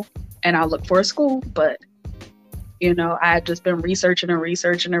go and I'll look for a school. But, you know, I had just been researching.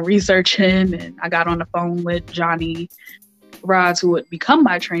 And I got on the phone with Johnny Rods, who would become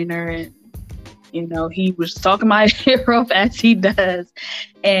my trainer. And, you know, he was talking my ear off as he does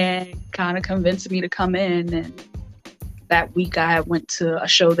and kind of convinced me to come in. And that week I went to a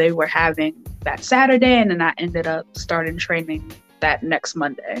show they were having that Saturday, and then I ended up starting training that next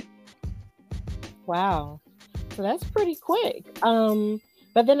Monday. Wow. So that's pretty quick.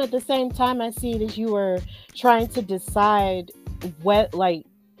 But then at the same time, I see that you were trying to decide what, like,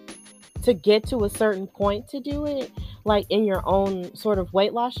 to get to a certain point to do it, like in your own sort of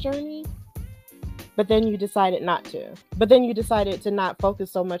weight loss journey. But then you decided not to. But then you decided to not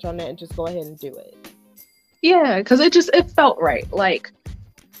focus so much on that and just go ahead and do it. Yeah, because it felt right. Like,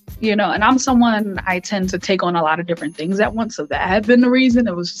 you know, and I'm someone, I tend to take on a lot of different things at once. So that had been the reason.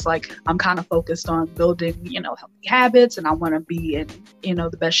 It was just like, I'm kind of focused on building, you know, healthy habits, and I want to be in, you know,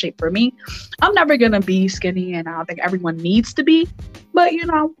 the best shape for me. I'm never going to be skinny, and I don't think everyone needs to be, but, you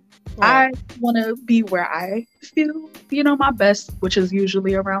know, I want to be where I feel, you know, my best, which is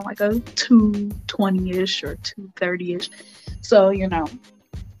usually around like a 220-ish or 230-ish. So, you know,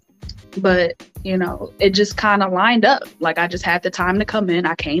 but, you know, it just kind of lined up. Like, I just had the time to come in.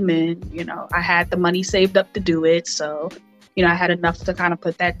 I came in, you know, I had the money saved up to do it. So, you know, I had enough to kind of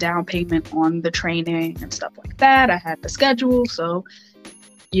put that down payment on the training and stuff like that. I had the schedule. So,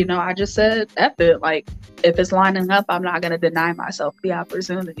 you know, I just said, F it. Like, if it's lining up, I'm not going to deny myself the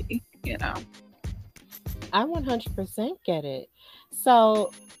opportunity, you know. I 100% get it.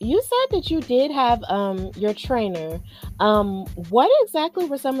 So you said that you did have your trainer. What exactly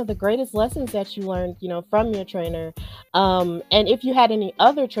were some of the greatest lessons that you learned, you know, from your trainer? And if you had any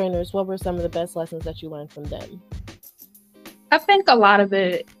other trainers, what were some of the best lessons that you learned from them? I think a lot of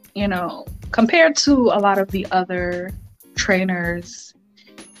it, you know, compared to a lot of the other trainers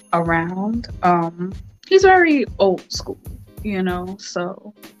around, he's very old school, you know,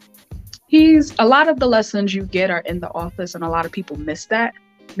 so He's a lot of the lessons you get are in the office, and a lot of people miss that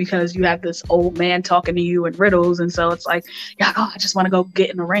because you have this old man talking to you in riddles, and so it's like, yeah, oh, I just want to go get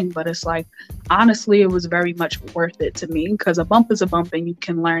in the ring. But it's like, honestly, it was very much worth it to me because a bump is a bump, and you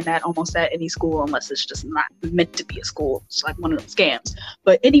can learn that almost at any school unless it's just not meant to be a school. It's like one of those scams.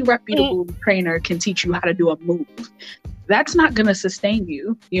 But any reputable trainer can teach you how to do a move. That's not gonna sustain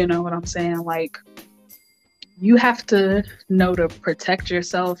you. You know what I'm saying? Like, you have to know to protect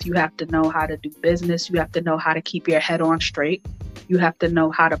yourself. You have to know how to do business. You have to know how to keep your head on straight. You have to know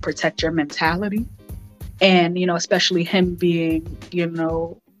how to protect your mentality. And, you know, especially him being, you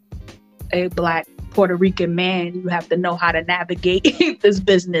know, a Black Puerto Rican man, you have to know how to navigate this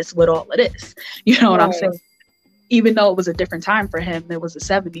business with all of this. You know what I'm saying? Even though it was a different time for him, it was the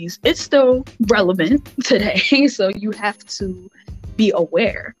 70s, it's still relevant today. So you have to be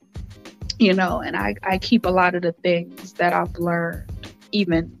aware. You know, and I keep a lot of the things that I've learned,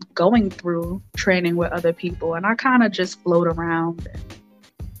 even going through training with other people, and I kind of just float around. And,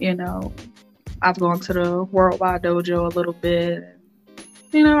 you know, I've gone to the Worldwide Dojo a little bit. And,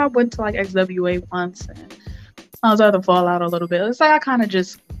 you know, I went to like XWA once, and I was at the Fallout a little bit. It's like I kind of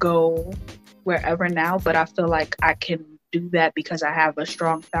just go wherever now, but I feel like I can do that because I have a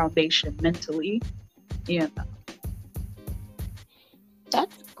strong foundation mentally. You know.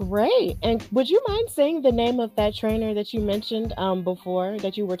 That's great. And would you mind saying the name of that trainer that you mentioned before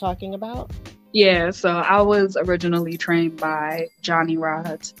that you were talking about? Yeah, so I was originally trained by Johnny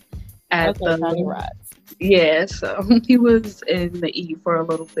Rods at Johnny Rods. Yeah, so he was in the E for a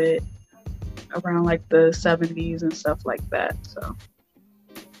little bit around like the 70s and stuff like that. So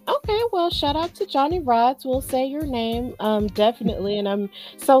Okay, well, shout out to Johnny Rods. We'll say your name, definitely. And I'm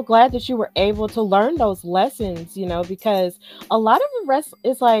so glad that you were able to learn those lessons, you know, because a lot of the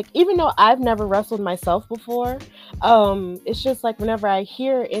is like, even though I've never wrestled myself before, it's just like whenever I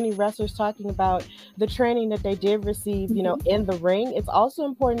hear any wrestlers talking about the training that they did receive, you know, in the ring, it's also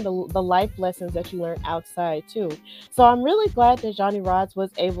important the life lessons that you learn outside too. So I'm really glad that Johnny Rods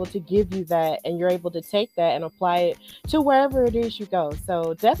was able to give you that, and you're able to take that and apply it to wherever it is you go.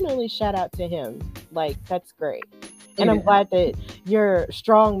 So definitely shout out to him. Like, that's great. And I'm glad that you're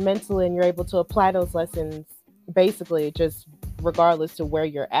strong mentally and you're able to apply those lessons basically just regardless to where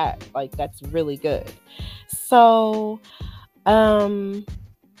you're at. Like, that's really good. So, I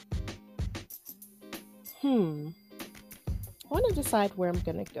want to decide where I'm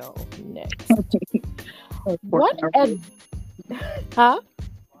going to go next. Huh?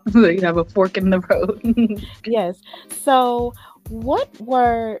 You have a fork in the road. Yes. So, what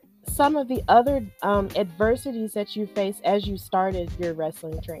were some of the other adversities that you faced as you started your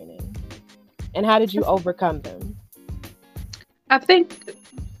wrestling training? And how did you overcome them? I think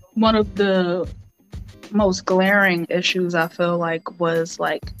one of the most glaring issues I feel like was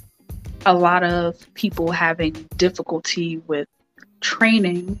like a lot of people having difficulty with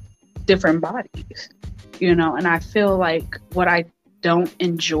training different bodies, you know, and I feel like what I don't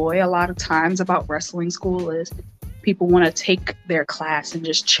enjoy a lot of times about wrestling school is people want to take their class and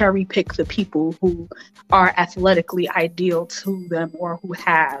just cherry pick the people who are athletically ideal to them or who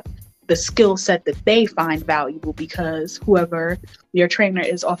have the skill set that they find valuable, because whoever your trainer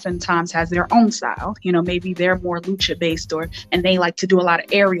is oftentimes has their own style. You know, maybe they're more lucha based and they like to do a lot of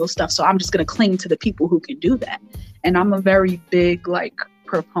aerial stuff. So I'm just going to cling to the people who can do that. And I'm a very big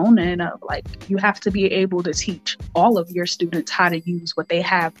proponent of you have to be able to teach all of your students how to use what they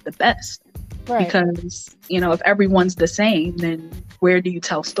have the best. Right. Because, you know, if everyone's the same, then where do you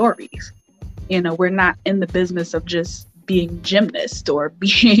tell stories? You know, we're not in the business of just being gymnasts or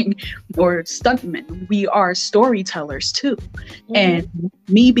stuntmen. We are storytellers too. Mm-hmm. And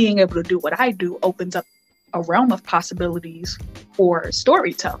me being able to do what I do opens up a realm of possibilities for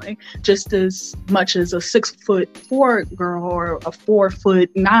storytelling, just as much as a 6'4" girl or a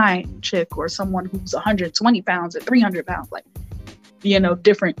 4'9" chick or someone who's 120 pounds or 300 pounds. You know,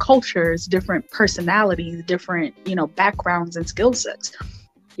 different cultures, different personalities, different, you know, backgrounds and skill sets.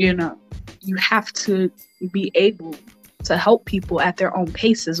 You know, you have to be able to help people at their own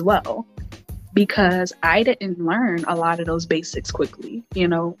pace as well, because I didn't learn a lot of those basics quickly. You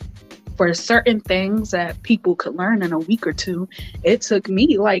know, for certain things that people could learn in a week or two, it took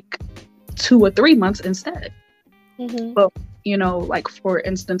me 2 or 3 months instead. Mm-hmm. But, you know, for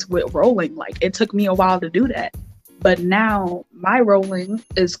instance, with rolling, it took me a while to do that. But now my rolling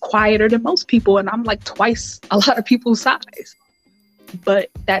is quieter than most people, and I'm twice a lot of people's size. But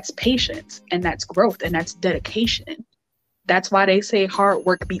that's patience, and that's growth, and that's dedication. That's why they say hard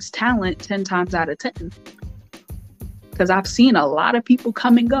work beats talent 10 times out of 10. Because I've seen a lot of people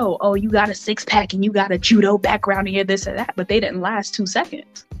come and go. Oh, you got a 6-pack and you got a judo background and you're this and that, but they didn't last 2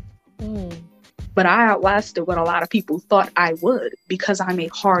 seconds. Mm. But I outlasted what a lot of people thought I would because I'm a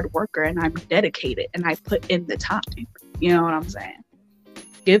hard worker and I'm dedicated and I put in the time. You know what I'm saying?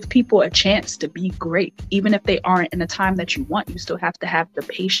 Give people a chance to be great. Even if they aren't in the time that you want, you still have to have the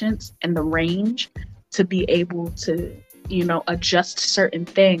patience and the range to be able to, you know, adjust certain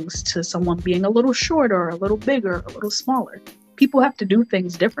things to someone being a little shorter, a little bigger, a little smaller. People have to do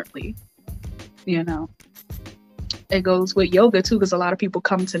things differently, you know. It goes with yoga too, because a lot of people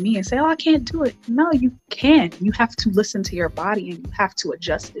come to me and say, oh, I can't do it. No, you can. You have to listen to your body and you have to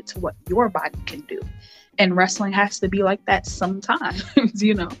adjust it to what your body can do. And wrestling has to be like that sometimes,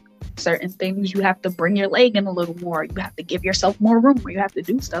 you know. Certain things you have to bring your leg in a little more. You have to give yourself more room, or you have to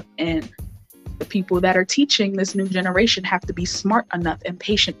do stuff. And the people that are teaching this new generation have to be smart enough and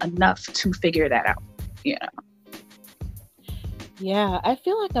patient enough to figure that out, you know. Yeah, I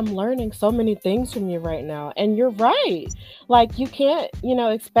feel like I'm learning so many things from you right now. And you're right. Like, you can't, you know,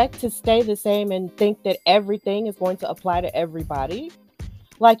 expect to stay the same and think that everything is going to apply to everybody.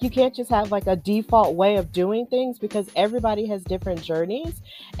 Like, you can't just have like a default way of doing things because everybody has different journeys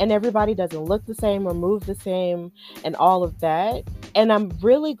and everybody doesn't look the same or move the same and all of that. And I'm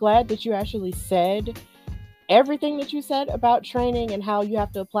really glad that you actually said everything that you said about training and how you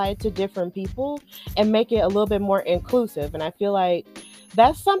have to apply it to different people and make it a little bit more inclusive. And I feel like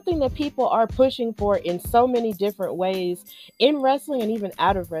that's something that people are pushing for in so many different ways in wrestling and even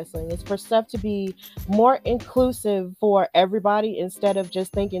out of wrestling. It's for stuff to be more inclusive for everybody instead of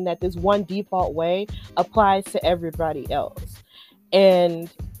just thinking that this one default way applies to everybody else. And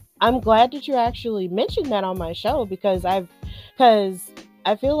I'm glad that you actually mentioned that on my show because I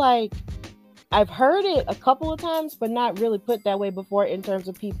feel like I've heard it a couple of times, but not really put that way before in terms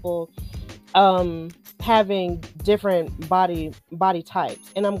of people having different body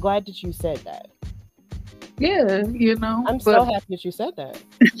types. And I'm glad that you said that. Yeah, you know. I'm so happy that you said that.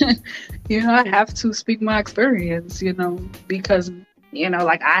 You know, I have to speak my experience, you know, because, you know,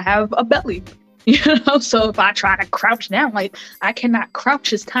 like I have a belly, you know, so if I try to crouch down, like I cannot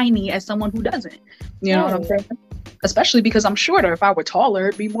crouch as tiny as someone who doesn't, you know what I'm saying? Especially because I'm shorter. If I were taller,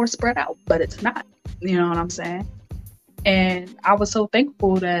 it'd be more spread out, but it's not. You know what I'm saying? And I was so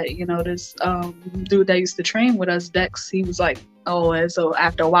thankful that, you know, this dude that used to train with us, Dex, he was like, oh, and so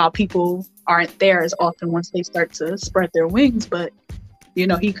after a while, people aren't there as often once they start to spread their wings. But, you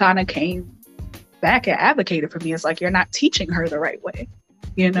know, he kind of came back and advocated for me. It's like, you're not teaching her the right way.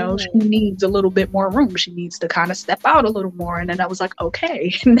 You know, she needs a little bit more room. She needs to kind of step out a little more. And then I was like,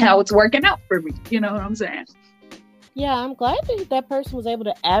 okay, now it's working out for me. You know what I'm saying? Yeah, I'm glad that that person was able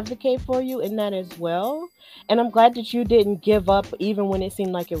to advocate for you in that as well. And I'm glad that you didn't give up even when it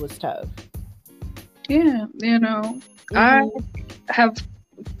seemed like it was tough. Yeah, you know, I have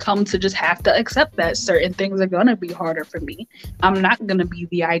come to just have to accept that certain things are going to be harder for me. I'm not going to be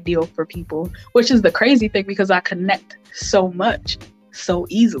the ideal for people, which is the crazy thing because I connect so much so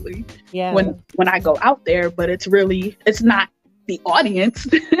easily when I go out there, but it's not the audience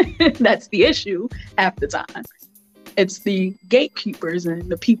that's the issue half the time. It's the gatekeepers and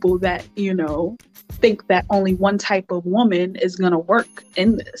the people that, you know, think that only one type of woman is going to work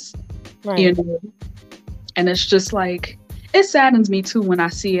in this, you know? And it's just like, it saddens me too when I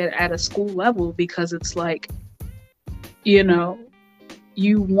see it at a school level because it's like, you know,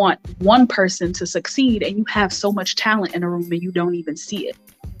 you want one person to succeed and you have so much talent in a room and you don't even see it.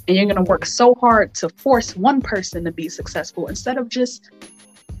 And you're going to work so hard to force one person to be successful instead of just,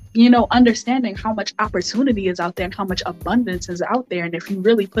 you know, understanding how much opportunity is out there and how much abundance is out there. And if you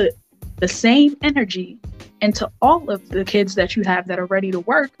really put the same energy into all of the kids that you have that are ready to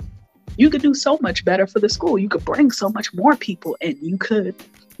work, you could do so much better for the school. You could bring so much more people in. You could,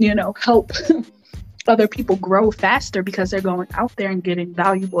 you know, help other people grow faster because they're going out there and getting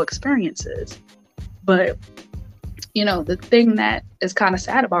valuable experiences. But, you know, the thing that is kind of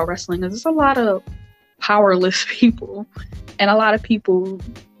sad about wrestling is there's a lot of powerless people and a lot of people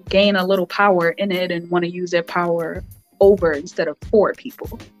gain a little power in it and want to use their power over instead of for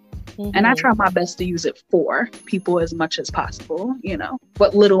people. And I try my best to use it for people as much as possible, you know,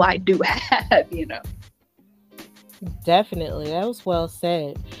 what little I do have, you know. Definitely. That was well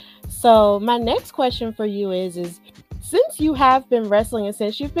said. So my next question for you is since you have been wrestling and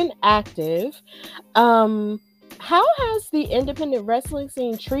since you've been active, how has the independent wrestling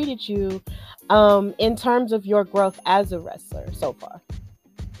scene treated you in terms of your growth as a wrestler so far?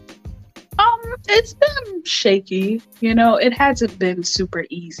 It's been shaky, you know, it hasn't been super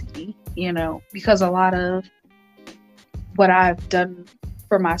easy, you know, because a lot of what I've done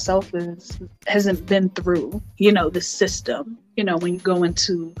for myself hasn't been through, you know, the system, when you go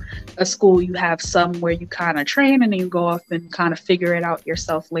into a school, you have some where you kind of train and then you go off and kind of figure it out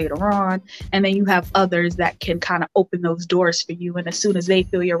yourself later on. And then you have others that can kind of open those doors for you. And as soon as they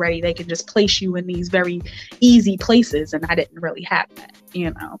feel you're ready, they can just place you in these very easy places. And I didn't really have that,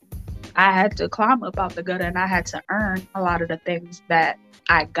 I had to climb up out the gutter and I had to earn a lot of the things that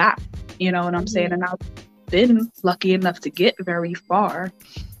I got, you know what I'm saying? And I've been lucky enough to get very far.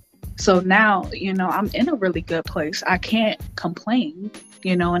 So now, I'm in a really good place. I can't complain,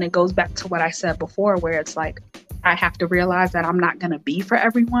 and it goes back to what I said before, where it's like, I have to realize that I'm not going to be for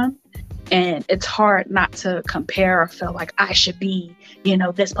everyone. And it's hard not to compare or feel like I should be,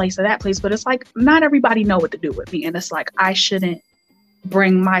 this place or that place. But it's like, not everybody know what to do with me. And it's like, I shouldn't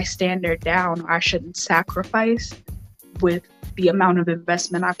bring my standard down, or I shouldn't sacrifice with the amount of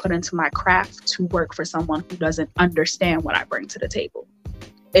investment I put into my craft to work for someone who doesn't understand what I bring to the table.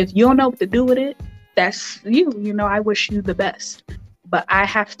 If you don't know what to do with it, that's you. I wish you the best. But I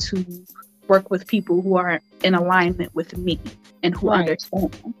have to work with people who are in alignment with me and who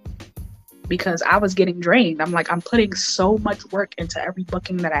understand. Because I was getting drained. I'm putting so much work into every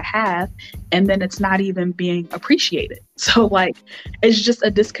booking that I have, and then it's not even being appreciated. So it's just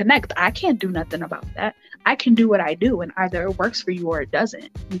a disconnect. I can't do nothing about that. I can do what I do, and either it works for you or it doesn't.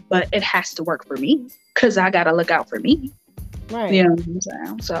 But it has to work for me, because I got to look out for me. Right. You know what I'm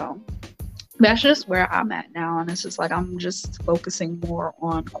saying? So that's just where I'm at now. And it's just I'm just focusing more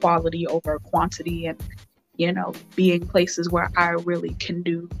on quality over quantity, and, being places where I really can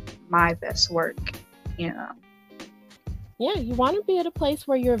do my best work, Yeah, you want to be at a place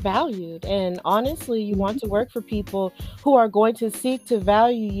where you're valued. And honestly, you want to work for people who are going to seek to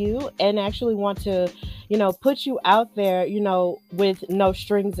value you and actually want to, put you out there, with no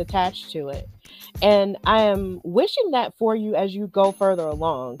strings attached to it. And I am wishing that for you as you go further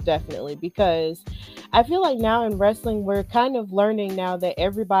along, definitely, because I feel like now in wrestling, we're kind of learning now that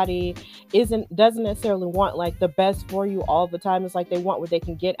everybody doesn't necessarily want the best for you all the time. It's like they want what they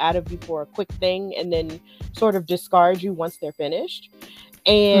can get out of you for a quick thing and then sort of discard you once they're finished.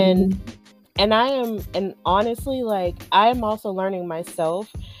 And and honestly, I am also learning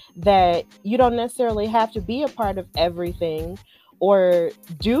myself that you don't necessarily have to be a part of everything or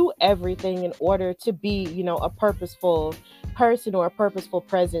do everything in order to be, a purposeful person or a purposeful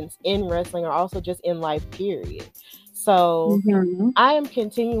presence in wrestling, or also just in life, period. So I am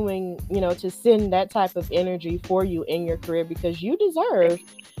continuing, to send that type of energy for you in your career, because you deserve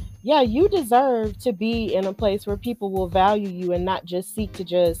to be in a place where people will value you and not just seek to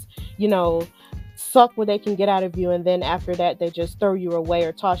just, suck what they can get out of you. And then after that, they just throw you away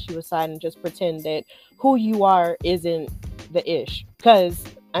or toss you aside and just pretend that who you are isn't the ish. Because,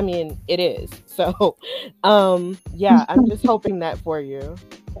 it is. So, I'm just hoping that for you.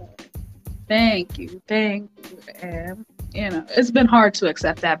 Thank you. And, it's been hard to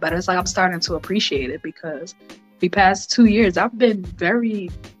accept that, but it's I'm starting to appreciate it, because the past 2 years, I've been very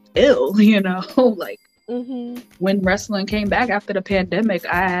ill, when wrestling came back after the pandemic,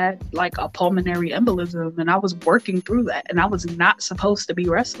 I had a pulmonary embolism, and I was working through that, and I was not supposed to be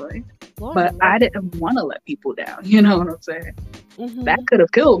wrestling, but I didn't want to let people down. You know what I'm saying? That could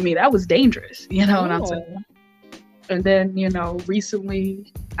have killed me. That was dangerous. You know what I'm saying? And then,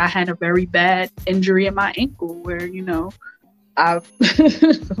 recently I had a very bad injury in my ankle where, I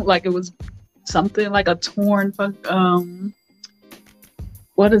it was something like a torn,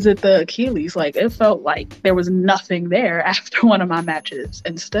 what is it, the Achilles? It felt like there was nothing there after one of my matches,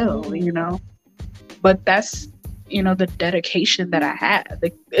 and still, but that's, the dedication that I have.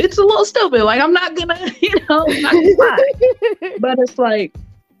 It's a little stupid. I'm not gonna, not gonna lie. But it's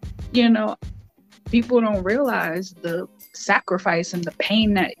people don't realize the sacrifice and the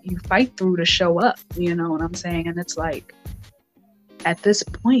pain that you fight through to show up. You know what I'm saying? And it's at this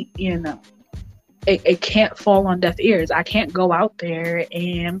point, it can't fall on deaf ears. I can't go out there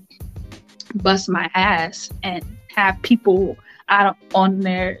and bust my ass and have people out on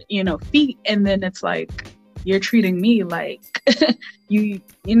their, feet. And then it's you're treating me like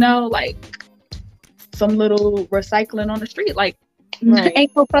some little recycling on the street.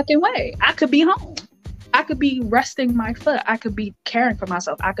 Ain't no fucking way. I could be home. I could be resting my foot. I could be caring for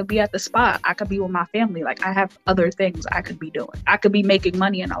myself. I could be at the spa. I could be with my family. I have other things I could be doing. I could be making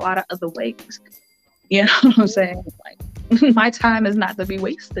money in a lot of other ways. You know what I'm saying? My time is not to be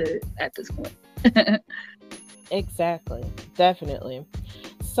wasted at this point. Exactly. Definitely.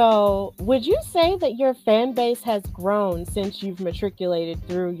 So, would you say that your fan base has grown since you've matriculated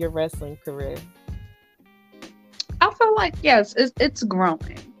through your wrestling career? I feel yes, it's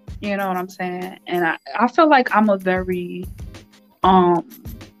growing. You know what I'm saying? And I feel I'm a very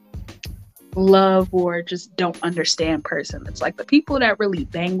love or just don't understand person. It's like the people that really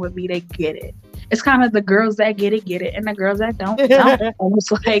bang with me, they get it. It's kind of the girls that get it, and the girls that don't. And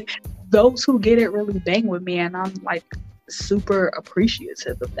it's like those who get it really bang with me, and I'm like super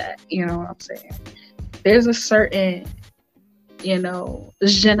appreciative of that. You know what I'm saying? There's a certain, you know,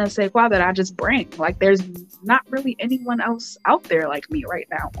 je ne sais quoi that I just bring. Like there's not really anyone else out there like me right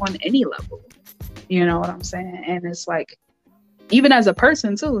now on any level. You know what I'm saying? And it's like, even as a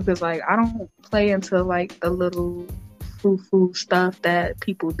person too, because like I don't play into like the little foo-foo stuff that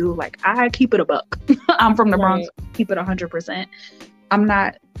people do. Like I keep it a buck. I'm from the Bronx, keep it 100%. I'm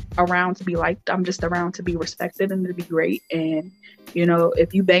not around to be liked. I'm just around to be respected and to be great. And you know,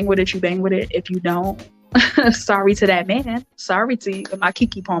 if you bang with it, you bang with it. If you don't, sorry to that man. Sorry to you. My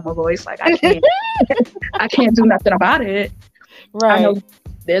Kiki Palmer voice. Like I can't, I can't do nothing about it. Right. I know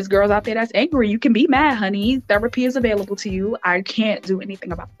there's girls out there that's angry. You can be mad, honey. Therapy is available to you. I can't do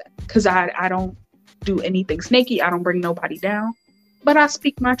anything about that because I don't do anything snaky. I don't bring nobody down. But I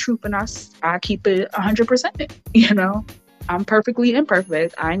speak my truth and I keep it 100%. You know, I'm perfectly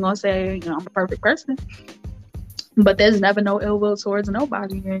imperfect. I ain't gonna say, you know, I'm a perfect person. But there's never no ill will towards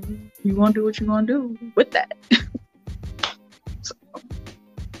nobody, and you gonna do what you gonna do with that. So.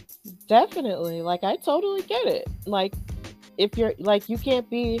 Definitely. Like I totally get it. Like if you're like, you can't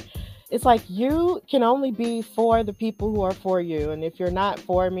be, it's like you can only be for the people who are for you, and if you're not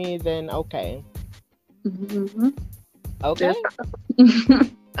for me, then okay. Mm-hmm. Okay.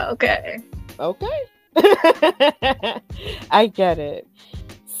 Okay. I get it.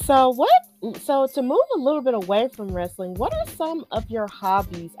 So to move a little bit away from wrestling, what are some of your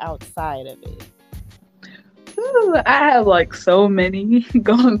hobbies outside of it? Ooh, I have like so many,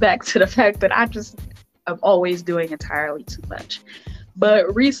 going back to the fact that I'm always doing entirely too much.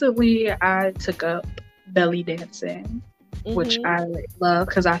 But recently I took up belly dancing, which I love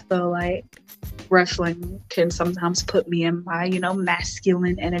because I feel like wrestling can sometimes put me in my, you know,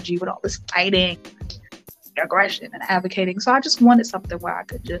 masculine energy with all this fighting, aggression and advocating. So I just wanted something where I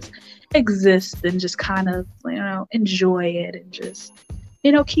could just exist and just kind of, you know, enjoy it and just,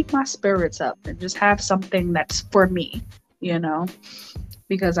 you know, keep my spirits up and just have something that's for me, you know,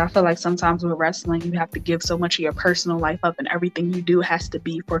 because I feel like sometimes with wrestling, you have to give so much of your personal life up and everything you do has to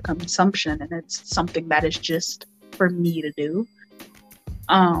be for consumption. And it's something that is just for me to do.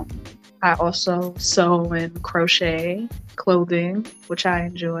 I also sew and crochet clothing, which I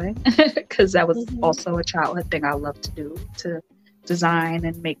enjoy because that was also a childhood thing I loved to do, to design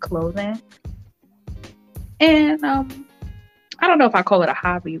and make clothing. And I don't know if I call it a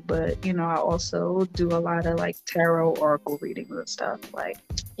hobby, but you know, I also do a lot of like tarot, oracle readings and stuff. Like,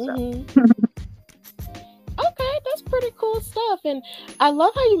 so. Okay, that's pretty cool stuff. And I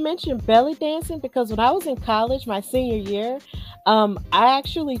love how you mentioned belly dancing because when I was in college, my senior year, I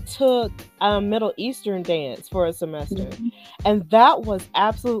actually took Middle Eastern dance for a semester, and that was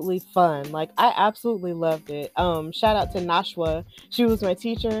absolutely fun. Like I absolutely loved it. Shout out to Nashwa, she was my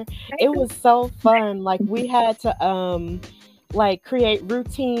teacher. It was so fun. Like we had to like create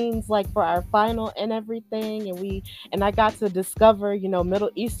routines like for our final and everything, and I got to discover, you know, Middle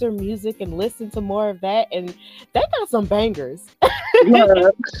Eastern music and listen to more of that, and they got some bangers.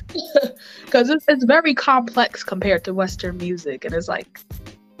 Because it's very complex compared to Western music, and it's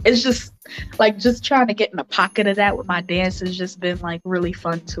just trying to get in the pocket of that with my dance has just been like really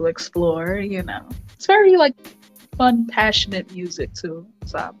fun to explore. You know, it's very like fun, passionate music too,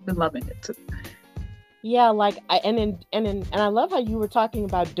 so I've been loving it too. Yeah, like and I love how you were talking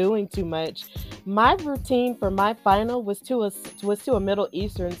about doing too much. My routine for my final was to a Middle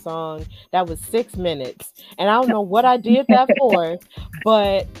Eastern song that was 6 minutes, and I don't know what I did that for,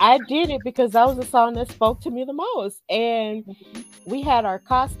 but I did it because that was the song that spoke to me the most. And we had our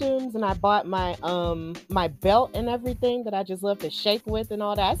costumes, and I bought my my belt and everything that I just love to shake with and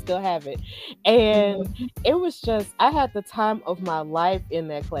all that. I still have it, and it was just, I had the time of my life in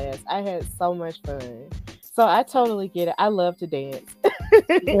that class. I had so much fun. So I totally get it. I love to dance.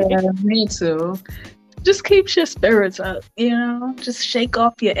 Yeah, me too. Just keeps your spirits up, you know? Just shake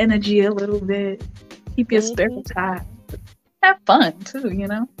off your energy a little bit. Keep your spirits high. Have fun too, you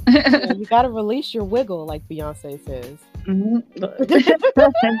know? Yeah, you gotta release your wiggle, like Beyonce says.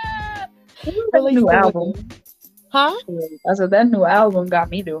 Release new album. Huh? I said that new album got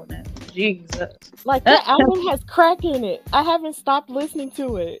me doing it. Jesus. Like that album has crack in it. I haven't stopped listening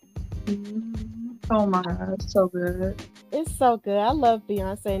to it. Oh my God, it's so good. It's so good. I love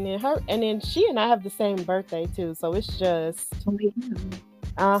Beyonce, and then she and I have the same birthday too. So it's just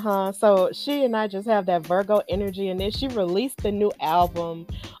So she and I just have that Virgo energy, and then she released the new album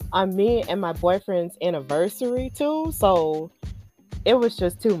on me and my boyfriend's anniversary too. So It was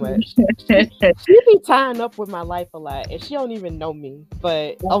just too much. She be tying up with my life a lot, and she don't even know me.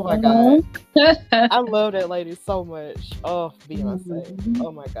 But oh my god, I love that lady so much. Oh, Beyonce.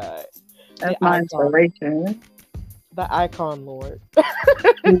 Oh my god, That's the my icon, inspiration. the icon lord.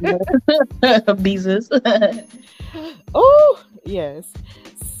 Beezus. Oh yes.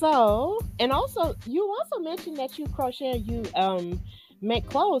 So, and also, you also mentioned that you crochet. You make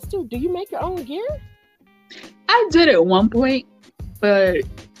clothes too. Do you make your own gear? I did at one point, but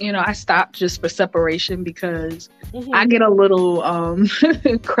I stopped just for separation because I get a little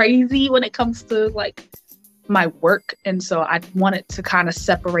crazy when it comes to like my work, and so I wanted to kind of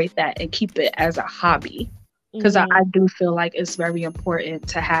separate that and keep it as a hobby. Because I do feel like it's very important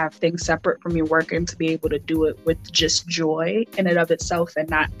to have things separate from your work and to be able to do it with just joy in and of itself, and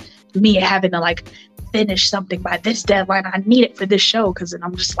not me having to like finish something by this deadline. I need it for this show, because then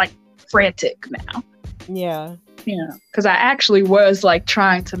I'm just like frantic now. Yeah. Yeah. Because I actually was like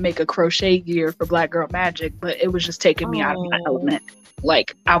trying to make a crochet gear for Black Girl Magic, but it was just taking me out of my element.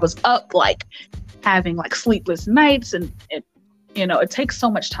 Like I was up like having like sleepless nights, and it takes so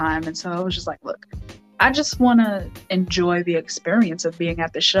much time. And so I was just like, look, I just want to enjoy the experience of being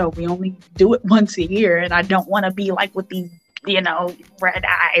at the show. We only do it once a year, and I don't want to be like with these, red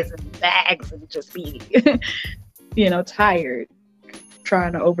eyes and bags and just be, tired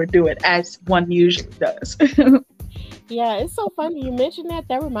trying to overdo it as one usually does. Yeah, it's so funny you mentioned that.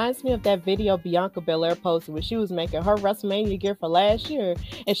 That reminds me of that video Bianca Belair posted when she was making her WrestleMania gear for last year,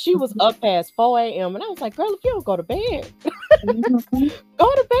 and she was up past 4 a.m. and I was like, girl, if you don't go to bed,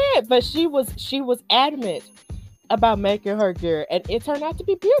 go to bed. But she was adamant about making her gear, and it turned out to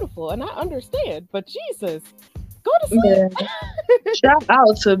be beautiful, and I understand. But Jesus, go to sleep. Yeah. Shout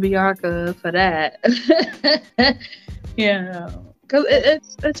out to Bianca for that. Because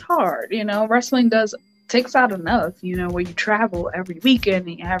it's hard. Wrestling takes out enough, where you travel every weekend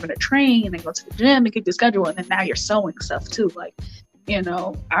and you're having to train and go to the gym and keep the schedule, and then now you're sewing stuff too. Like,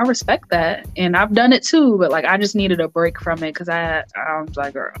 I respect that, and I've done it too, but like I just needed a break from it because I was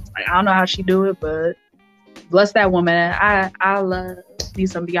like, girl, like, I don't know how she do it, but bless that woman. I love me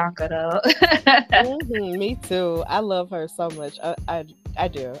some Bianca though. Me too. I love her so much. I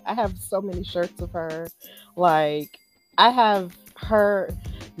do. I have so many shirts of her. Like, I have her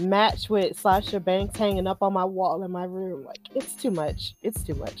match with Sasha Banks hanging up on my wall in my room. Like, it's too much.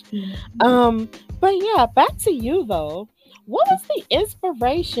 But yeah, back to you though. What was the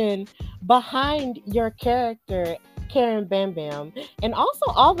inspiration behind your character, Karen Bam Bam, and also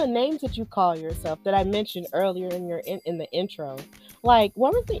all the names that you call yourself that I mentioned earlier in the intro? Like,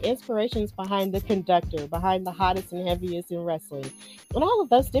 what was the inspirations behind the conductor, behind the hottest and heaviest in wrestling, and all of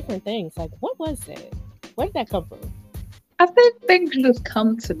those different things? Like, what was that? Where did that come from? I think things just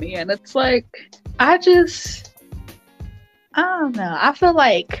come to me, and it's like, I don't know. I feel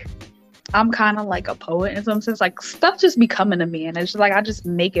like I'm kind of like a poet in some sense. Like, stuff just be coming to me, and it's just like, I just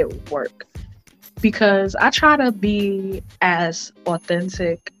make it work. Because I try to be as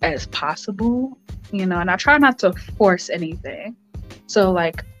authentic as possible, and I try not to force anything. So,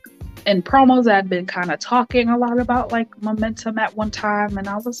 like, in promos, I'd been kind of talking a lot about, like, momentum at one time, and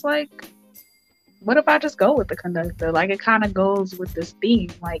I was like, what if I just go with the conductor? Like, it kind of goes with this theme.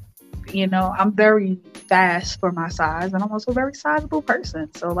 Like, I'm very fast for my size, and I'm also a very sizable person.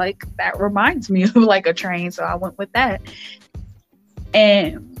 So, like, that reminds me of, like, a train. So I went with that.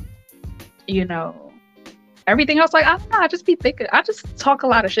 And, everything else, like, I don't know, I just be thinking, I just talk a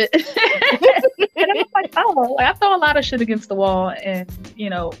lot of shit. And I'm like, I throw a lot of shit against the wall and,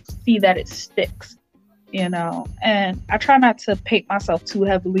 see that it sticks. And I try not to paint myself too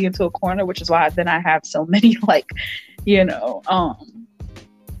heavily into a corner, which is why then I have so many like,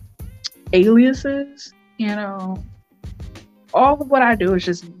 aliases. All of what I do is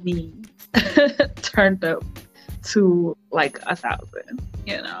just me turned up to like 1,000.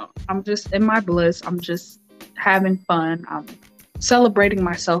 I'm just in my bliss. I'm just having fun. I'm celebrating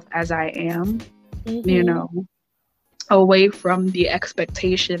myself as I am. Away from the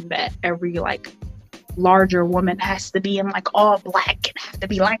expectation that every like larger woman has to be in like all black and have to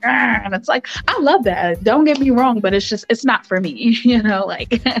be like, and it's like, I love that, don't get me wrong, but it's not for me.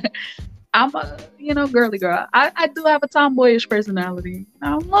 Like, I'm a girly girl. I do have a tomboyish personality.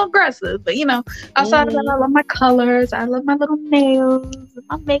 I'm a little aggressive, but outside of that, I love my colors, I love my little nails,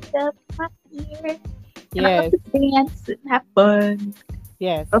 my makeup, my hair. And I love to dance and have fun.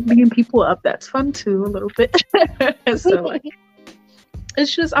 Yes. Of beating people up, that's fun too, a little bit. So like,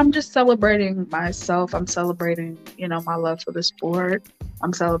 I'm just celebrating myself. I'm celebrating, my love for the sport.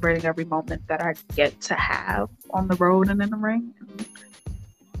 I'm celebrating every moment that I get to have on the road and in the ring.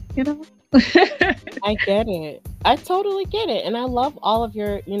 I get it. I totally get it. And I love all of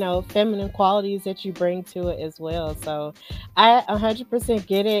your, feminine qualities that you bring to it as well. So I 100%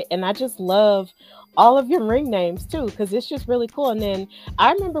 get it. And I just love all of your ring names too, because it's just really cool. And then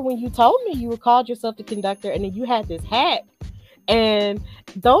I remember when you told me you called yourself the conductor and then you had this hat. And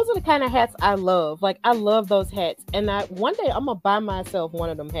those are the kind of hats I love. Like I love those hats. And I one day I'm gonna buy myself one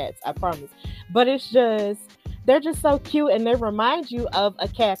of them hats, I promise. But it's just they're just so cute and they remind you of a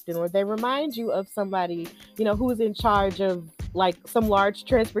captain or they remind you of somebody, who's in charge of like some large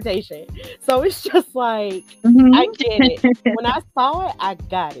transportation. So it's just like I Mhm. get it. When I saw it, I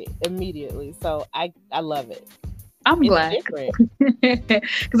got it immediately. So I love it. I'm It's glad different.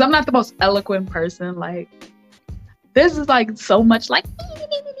 because I'm not the most eloquent person. Like this is like so much like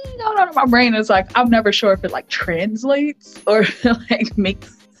going on in my brain. It's like I'm never sure if it like translates or like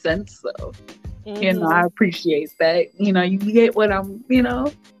makes sense. So I Hmm. appreciate that. You get what I'm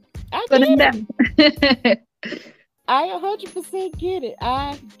I putting get it. down. I 100% get it.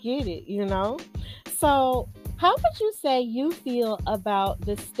 I get it, So, how would you say you feel about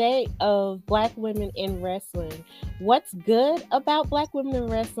the state of black women in wrestling? What's good about black women in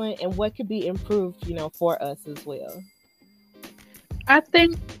wrestling and what could be improved, for us as well? I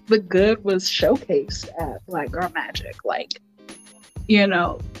think the good was showcased at Black Girl Magic. Like, you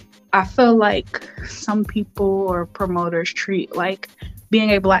know, I feel like some people or promoters treat like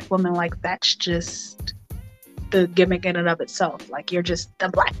being a black woman like that's just the gimmick in and of itself. Like you're just the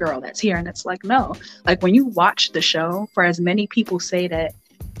black girl that's here. And it's like, no. Like when you watch the show, for as many people say that,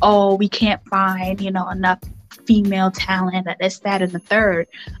 oh, we can't find, enough female talent, that this, that, and the third,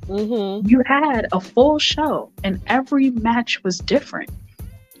 Mm-hmm. you had a full show and every match was different.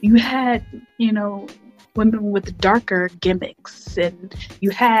 You had, women with darker gimmicks and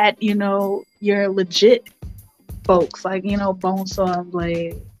you had, your legit folks like, Bonesaw and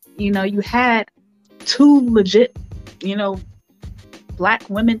Blade. You had two legit, you know, black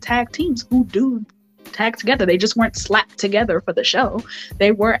women tag teams who do tag together. They just weren't slapped together for the show.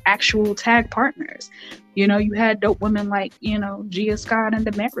 They were actual tag partners. You had dope women like, Gia Scott and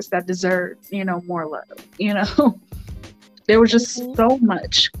Damaris that deserved, more love. There was just Mm-hmm. so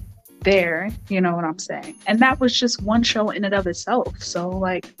much there, you know what I'm saying? And that was just one show in and of itself. So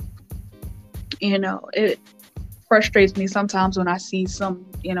like, it frustrates me sometimes when I see some,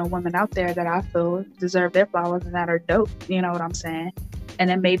 women out there that I feel deserve their flowers and that are dope. You know what I'm saying? And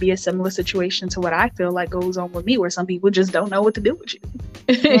it may be a similar situation to what I feel like goes on with me, where some people just don't know what to do with you.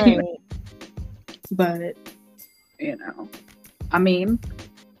 Right. But, I mean,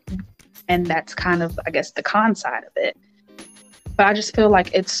 and that's kind of, I guess, the con side of it. But I just feel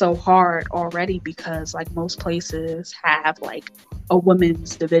like it's so hard already because like most places have like a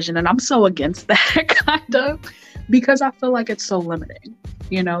women's division and I'm so against that kind of because I feel like it's so limiting.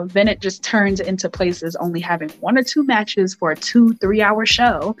 Then it just turns into places only having one or two matches for a 2-3 hour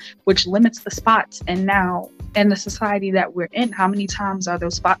show, which limits the spots. And now in the society that we're in, how many times are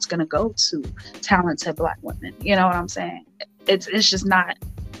those spots going to go to talented black women? You know what I'm saying? It's just not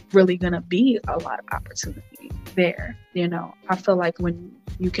really going to be a lot of opportunity there. I feel like when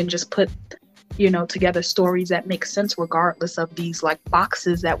you can just put together stories that make sense regardless of these like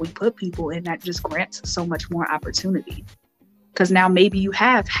boxes that we put people in, that just grants so much more opportunity. Because now maybe you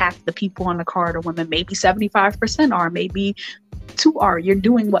have half the people on the card are women, maybe 75% are, maybe 2 are. You're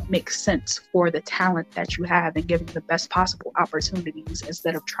doing what makes sense for the talent that you have and giving the best possible opportunities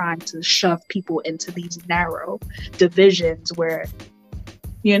instead of trying to shove people into these narrow divisions where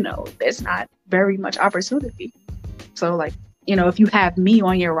there's not very much opportunity. So like, if you have me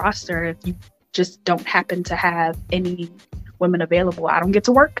on your roster, if you just don't happen to have any women available, I don't get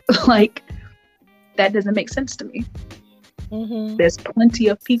to work. Like that doesn't make sense to me. Mm-hmm. There's plenty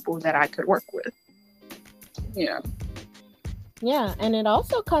of people that I could work with. Yeah. Yeah, and it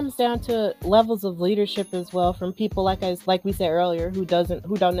also comes down to levels of leadership as well from people like we said earlier who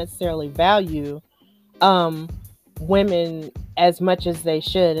don't necessarily value um women as much as they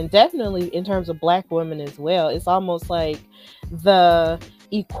should, and definitely in terms of black women as well. It's almost like the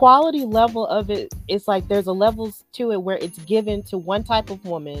equality level of it, it's like there's a levels to it where it's given to one type of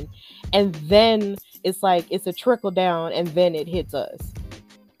woman and then it's like it's a trickle down and then it hits us.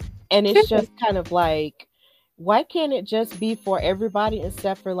 And it's just kind of like, why can't it just be for everybody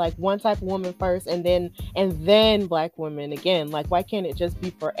instead for like one type of woman first and then black women again? Like why can't it just be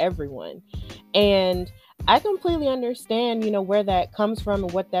for everyone? And I completely understand, where that comes from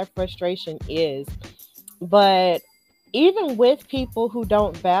and what that frustration is. But even with people who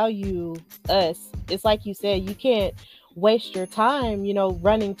don't value us, it's like you said, you can't waste your time,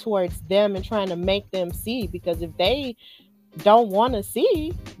 running towards them and trying to make them see, because if they don't want to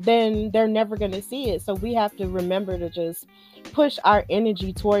see, then they're never going to see it. So we have to remember to just push our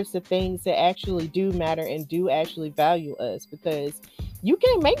energy towards the things that actually do matter and do actually value us, because you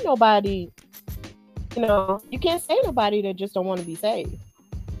can't make nobody, you can't say nobody that just don't want to be saved.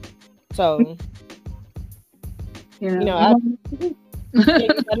 So, You I, you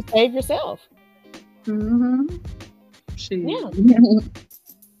gotta save yourself. Mm-hmm. Yeah,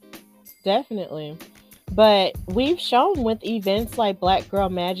 definitely. But we've shown with events like Black Girl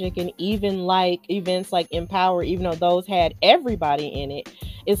Magic and even like events like Empower, even though those had everybody in it,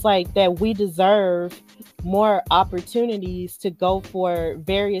 it's like that we deserve more opportunities to go for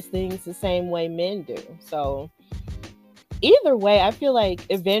various things the same way men do. So either way, I feel like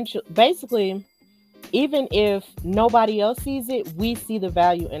eventually, basically, even if nobody else sees it, we see the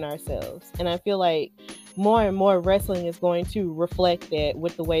value in ourselves. And I feel like more and more wrestling is going to reflect that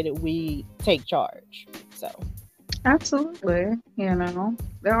with the way that we take charge. So Absolutely.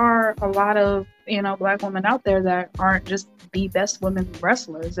 There are a lot of, Black women out there that aren't just the best women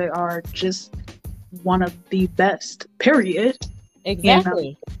wrestlers. They are just one of the best, period.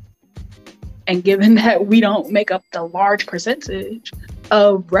 exactly. And given that we don't make up the large percentage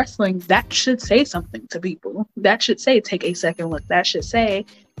of wrestling, that should say something to people. That should say, take a second look. That should say,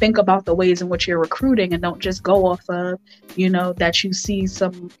 think about the ways in which you're recruiting, and don't just go off of, that you see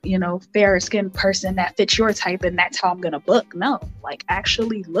some, fair skinned person that fits your type and that's how I'm going to book. No, like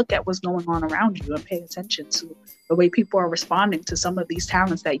actually look at what's going on around you and pay attention to the way people are responding to some of these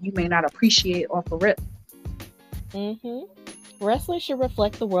talents that you may not appreciate off the rip. Mm-hmm. Wrestling should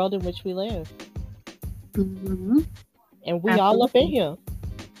reflect the world in which we live. Mm-hmm. And we all up in here.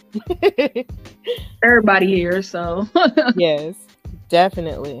 Everybody here, so. Yes,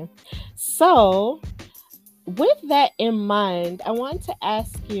 definitely. So, with that in mind, I want to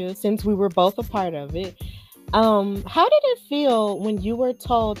ask you, since we were both a part of it, how did it feel when you were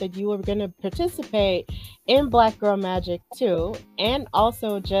told that you were going to participate in Black Girl Magic 2, and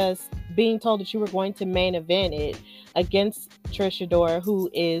also just being told that you were going to main event it against Trish Adora, who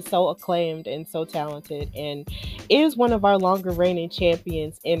is so acclaimed and so talented and is one of our longer reigning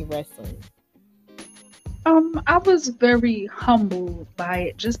champions in wrestling? I was very humbled by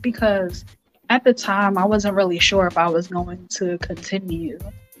it, just because at the time I wasn't really sure if I was going to continue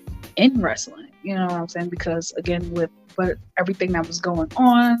in wrestling. You know what I'm saying? Because again, with everything that was going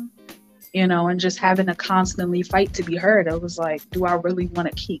on, and just having to constantly fight to be heard, it was like, do I really want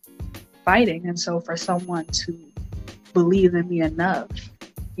to keep fighting? And so for someone to believe in me enough,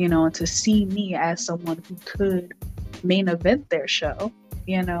 and to see me as someone who could main event their show,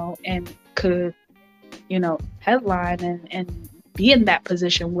 and could, headline and be in that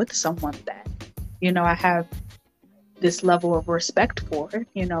position with someone that, I have this level of respect for,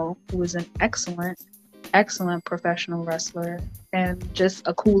 who is an excellent professional wrestler and just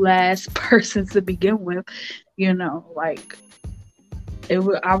a cool ass person to begin with, like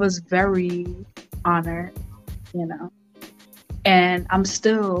I was very honored, and I'm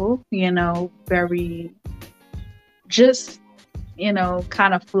still, very just,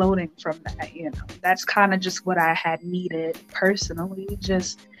 kind of floating from that. That's kind of just what I had needed personally.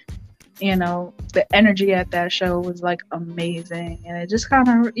 Just, the energy at that show was like amazing, and it just kind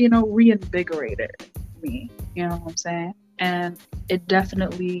of, reinvigorated me, you know what I'm saying? And it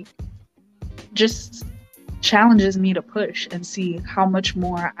definitely just challenges me to push and see how much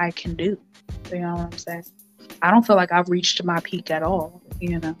more I can do. You know what I'm saying? I don't feel like I've reached my peak at all,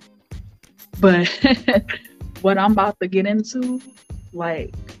 but what I'm about to get into,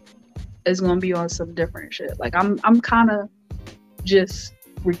 like, is gonna be on some different shit. Like I'm kind of just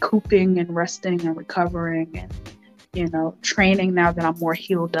recouping and resting and recovering and, training now that I'm more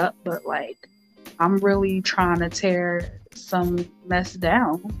healed up, but like I'm really trying to tear some mess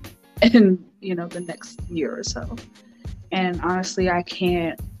down in, the next year or so. And honestly, I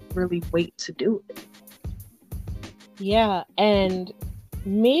can't really wait to do it. Yeah, and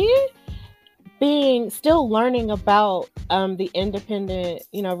me being still learning about the independent,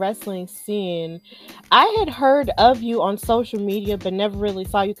 wrestling scene, I had heard of you on social media, but never really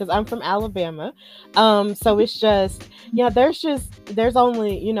saw you because I'm from Alabama. So it's just, there's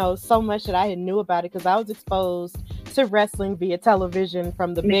only, so much that I had knew about it because I was exposed to wrestling via television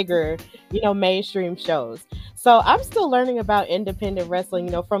from the bigger, mainstream shows. So I'm still learning about independent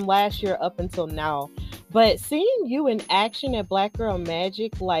wrestling, from last year up until now. But seeing you in action at Black Girl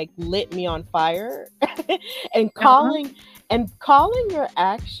Magic like lit me on fire. And calling your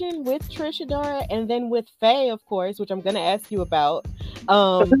action with Trish Adora and then with Faye, of course, which I'm gonna ask you about.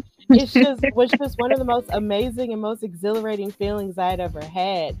 Was just one of the most amazing and most exhilarating feelings I had ever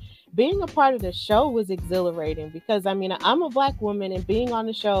had. being a part of the show was exhilarating because I mean, I'm a black woman and being on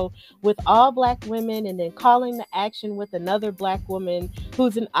the show with all black women and then calling the action with another black woman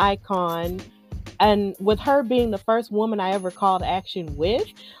who's an icon, and with her being the first woman I ever called action with,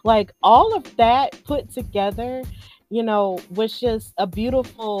 like all of that put together, was just a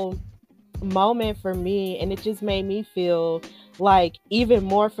beautiful moment for me, and it just made me feel like even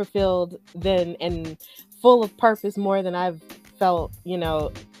more fulfilled than and full of purpose more than I've felt,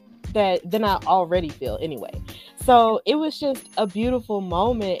 than I already feel anyway. So it was just a beautiful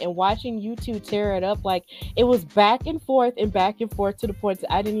moment, and watching you two tear it up, like it was back and forth to the point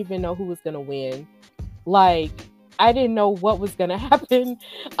that I didn't even know who was gonna win. Like I didn't know what was gonna happen.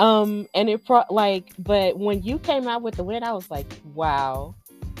 And but when you came out with the win, I was like, wow,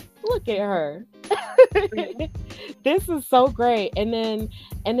 look at her. This is so great. And then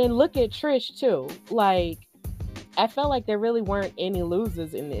look at Trish too. Like I felt like there really weren't any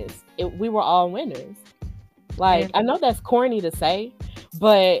losers in this. We were all winners. Like I know that's corny to say,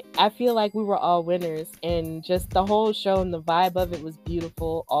 but I feel like we were all winners, and just the whole show and the vibe of it was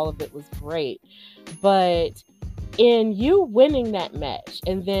beautiful. All of it was great. But in you winning that match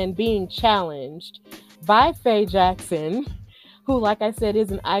and then being challenged by Faye Jackson, who, like I said, is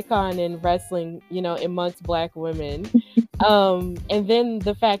an icon in wrestling, amongst black women. And then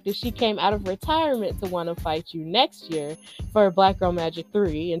the fact that she came out of retirement to want to fight you next year for Black Girl Magic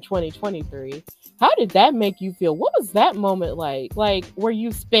 3 in 2023. How did that make you feel? What was that moment like? Like, were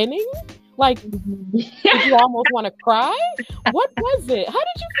you spinning? Like, did you almost want to cry? What was it? How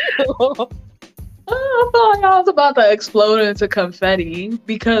did you feel? I felt like I was about to explode into confetti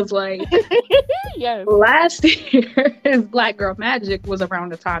because, like, yes. Last year's Black Girl Magic was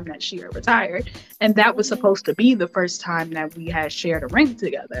around the time that she retired, and that was supposed to be the first time that we had shared a ring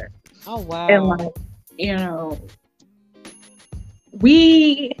together. Oh wow! And like,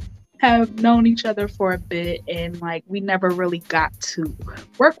 we have known each other for a bit, and like we never really got to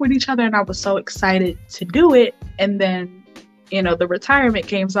work with each other, and I was so excited to do it, and then the retirement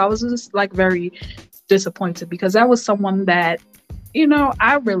came, so I was just like very disappointed because that was someone that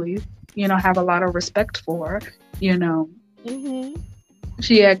I really have a lot of respect for. Mm-hmm.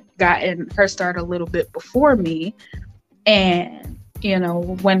 She had gotten her start a little bit before me, and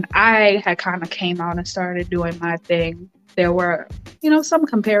when I had kind of came out and started doing my thing, there were some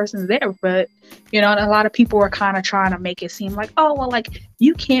comparisons there, but a lot of people were kind of trying to make it seem like, oh well, like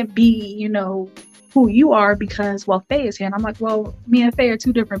you can't be who you are because Faye is here. And I'm like, well, me and Faye are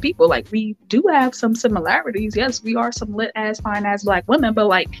two different people. Like we do have some similarities. Yes, we are some lit ass, fine ass black women, but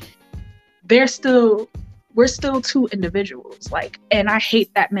like we're still two individuals. Like, and I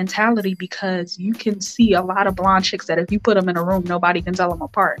hate that mentality because you can see a lot of blonde chicks that if you put them in a room, nobody can tell them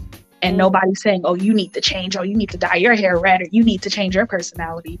apart. And nobody's saying, oh, you need to change, or you need to dye your hair red, or you need to change your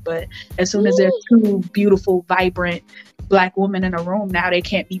personality. But as soon as there's two beautiful, vibrant black women in a room, now they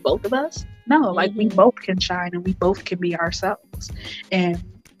can't be both of us. No, like we both can shine and we both can be ourselves. And,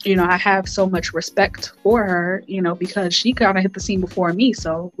 I have so much respect for her, because she kind of hit the scene before me.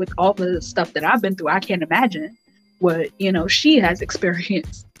 So with all the stuff that I've been through, I can't imagine what, she has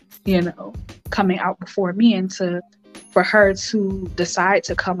experienced, coming out before me, and for her to decide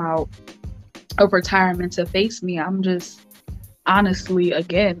to come out of retirement to face me, I'm just honestly,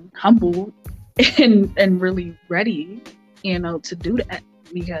 again, humbled and really ready, to do that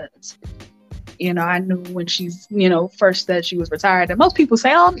because, I knew when she's, first said she was retired, and most people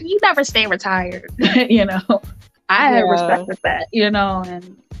say, oh, you never stay retired. I had respect for that,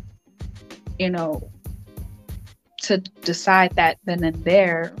 and, to decide that then and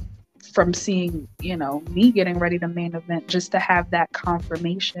there, from seeing, me getting ready to main event, just to have that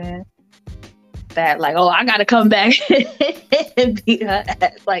confirmation that like, oh, I gotta come back and be her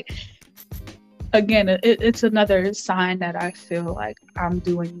ass. Like, again, it's another sign that I feel like I'm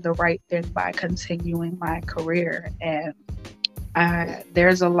doing the right thing by continuing my career. And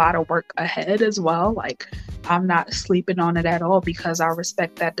there's a lot of work ahead as well. Like, I'm not sleeping on it at all because I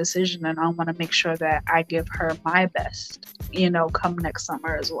respect that decision, and I want to make sure that I give her my best, come next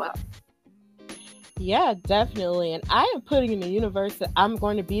summer as well. Yeah, definitely. And I am putting in the universe that I'm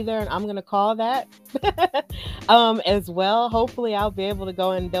going to be there, and I'm going to call that as well. Hopefully I'll be able to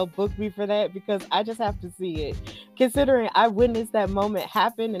go and they'll book me for that because I just have to see it. Considering I witnessed that moment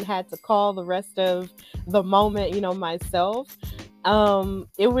happen and had to call the rest of the moment, myself.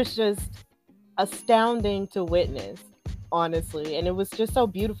 It was just astounding to witness, honestly. And it was just so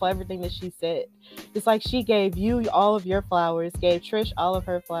beautiful, everything that she said. It's like she gave you all of your flowers, gave Trish all of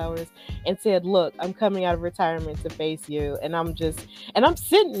her flowers, and said, look, I'm coming out of retirement to face you. And I'm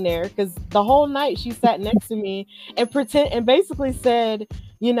sitting there because the whole night she sat next to me and basically said,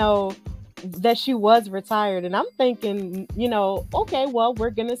 you know, that she was retired. And I'm thinking, you know, okay, well, we're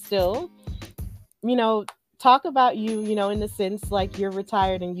going to still, you know, talk about you, you know, in the sense like you're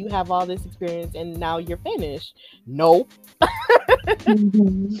retired and you have all this experience and now you're finished. Nope.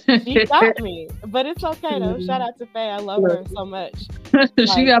 She got me, but it's okay though. Shout out to Faye. I love her so much.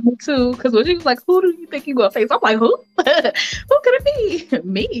 She got me too. Because when she was like, "Who do you think you gonna face?" I'm like, "Who? Who could it be?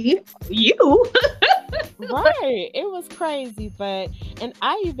 Me? You?" Right. It was crazy, but and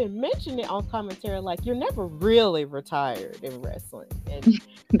I even mentioned it on commentary, like you're never really retired in wrestling, and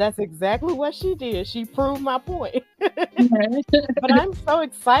that's exactly what she did. She proved my point. But I'm so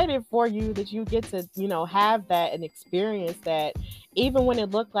excited for you that you get to, you know, have that and experience that. Even when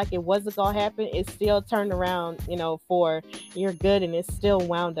it looked like it wasn't gonna happen, it still turned around, you know, for your good, and it still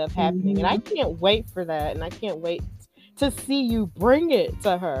wound up happening. And I can't wait for that, and I can't wait to see you bring it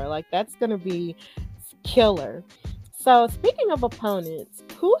to her. Like that's gonna be killer. So speaking of opponents,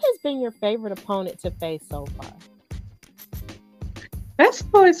 who has been your favorite opponent to face so far? That's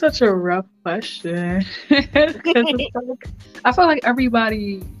always such a rough question. It's like, I feel like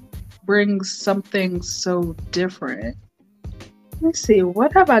everybody brings something so different. Let's see,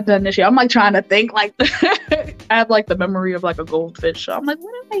 what have I done this year? I'm like trying to think like I have like the memory of like a goldfish. So I'm like,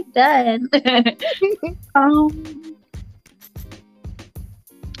 what have I done?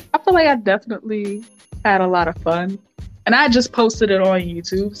 I feel like I definitely had a lot of fun. And I just posted it on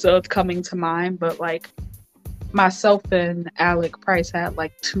YouTube, so it's coming to mind. But like myself and Alec Price had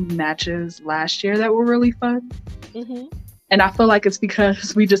like 2 matches last year that were really fun. And I feel like it's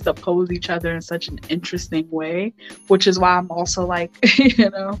because we just oppose each other in such an interesting way, which is why I'm also like, you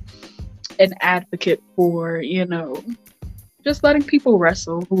know, an advocate for, you know, just letting people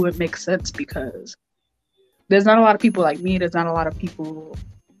wrestle who it makes sense, because there's not a lot of people like me. There's not a lot of people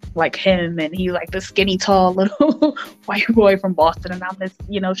like him, and he like the skinny, tall little white boy from Boston, and I'm this,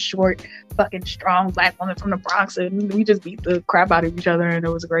 you know, short, fucking strong black woman from the Bronx, and we just beat the crap out of each other, and it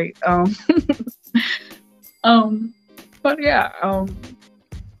was great. But yeah,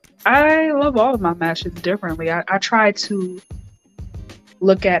 I love all of my matches differently. I try to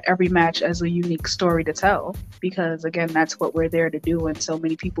look at every match as a unique story to tell, because again, that's what we're there to do. And so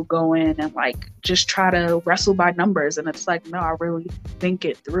many people go in and like just try to wrestle by numbers, and it's like, no, I really think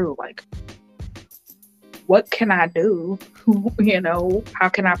it through. Like, what can I do? You know, how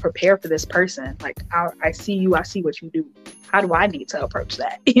can I prepare for this person? Like, I see you, I see what you do. How do I need to approach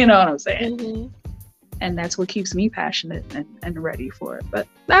that? You know what I'm saying? And that's what keeps me passionate and ready for it. But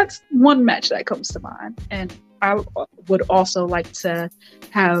that's one match that comes to mind. And I would also like to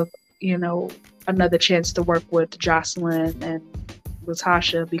have, you know, another chance to work with Jocelyn and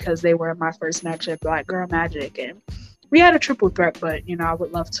Latasha, because they were in my first match at Black Girl Magic. And we had a triple threat, but, you know, I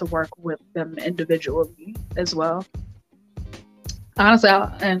would love to work with them individually as well. Honestly,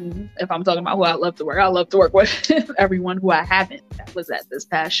 and if I'm talking about who I love to work with everyone who I haven't that was at this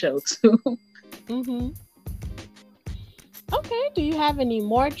past show too. Okay, do you have any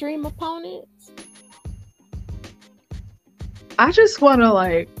more dream opponents? I just want to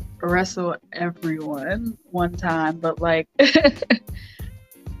like wrestle everyone one time, but like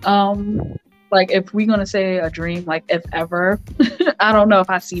like if we're gonna say a dream, like if ever I don't know if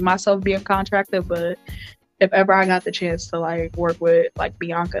I see myself being contracted, but if ever I got the chance to like work with like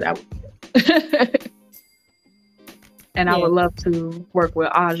Bianca, that would be it. And I would love to work with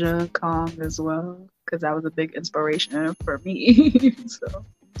Aja Kong as well, because that was a big inspiration for me. So,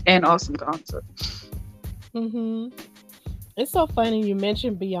 and Awesome Kong. So. It's so funny you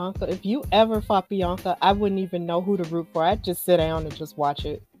mentioned Bianca. If you ever fought Bianca, I wouldn't even know who to root for. I'd just sit down and just watch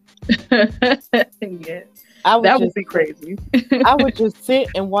it. Yeah, that would be crazy. I would just sit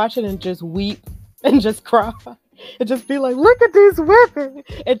and watch it and just weep and just cry. And just be like, look at these women.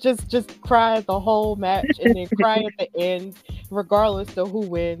 And just cry the whole match, and then cry at the end, regardless of who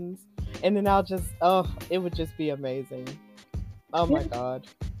wins. And then I'll just, it would just be amazing. Oh my God.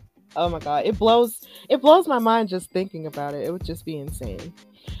 Oh my God. It blows my mind just thinking about it. It would just be insane.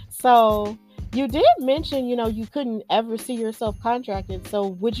 So you did mention, you know, you couldn't ever see yourself contracted. So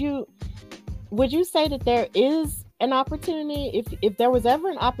would you say that there is an opportunity, if there was ever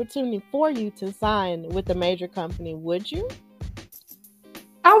an opportunity for you to sign with a major company, would you?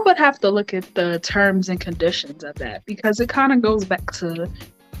 I would have to look at the terms and conditions of that, because it kind of goes back to,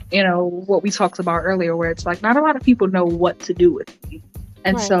 you know, what we talked about earlier, where it's like not a lot of people know what to do with me.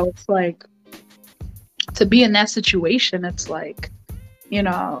 And so it's like, to be in that situation, it's like, you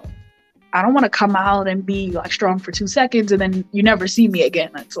know, I don't want to come out and be like strong for 2 seconds and then you never see me again.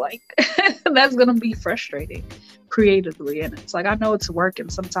 It's like, that's going to be frustrating creatively. And it's like, I know it's work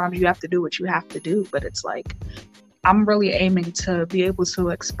and sometimes you have to do what you have to do, but it's like, I'm really aiming to be able to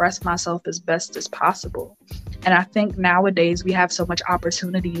express myself as best as possible. And I think nowadays we have so much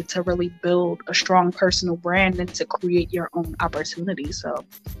opportunity to really build a strong personal brand and to create your own opportunity. So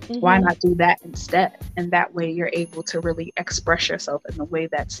why not do that instead? And that way you're able to really express yourself in the way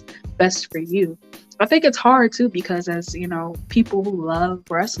that's best for you. I think it's hard too, because as you know, people who love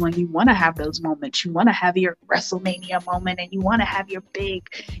wrestling, you want to have those moments. You want to have your WrestleMania moment and you want to have your big,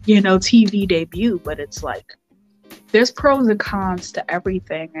 TV debut. But it's like, there's pros and cons to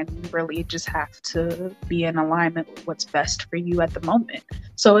everything, and you really just have to be in alignment with what's best for you at the moment.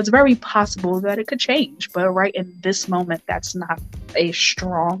 So it's very possible that it could change, but right in this moment, that's not a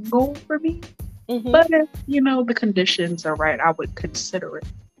strong goal for me. But if, the conditions are right, I would consider it,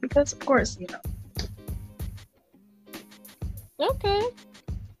 because of course, Okay.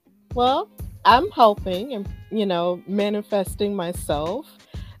 Well, I'm hoping and, manifesting myself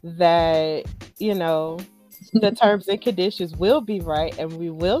that, the terms and conditions will be right and we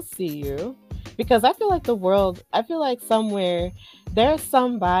will see you, because I feel like somewhere there's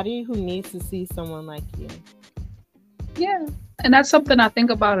somebody who needs to see someone like you. Yeah. And that's something I think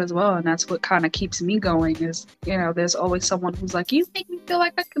about as well. And that's what kind of keeps me going is, there's always someone who's like, you make me feel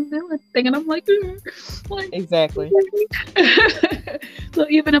like I can do anything. And I'm like, exactly. So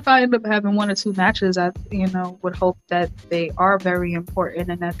even if I end up having 1 or 2 matches, I, would hope that they are very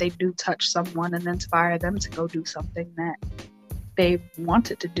important and that they do touch someone and inspire them to go do something that they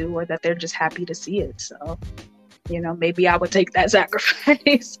wanted to do or that they're just happy to see it. So, maybe I would take that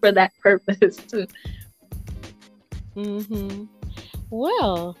sacrifice for that purpose too.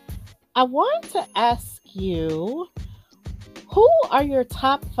 Well, I want to ask you, who are your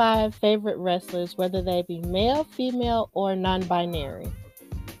top 5 favorite wrestlers, whether they be male, female, or non-binary?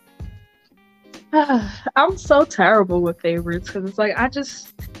 I'm so terrible with favorites because it's like I'm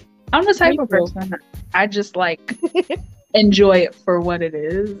the type of person I just like enjoy it for what it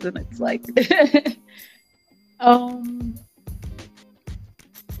is, and it's like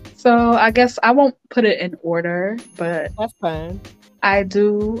So I guess I won't put it in order, but that's fine. I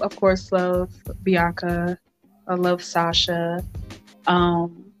do, of course, love Bianca. I love Sasha. I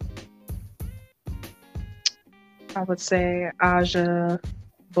would say Aja,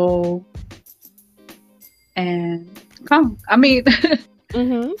 Bull, and Kong. I mean,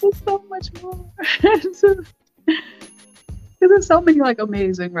 there's so much more. There's so many like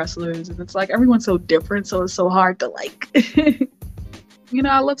amazing wrestlers, and it's like everyone's so different, so it's so hard to like.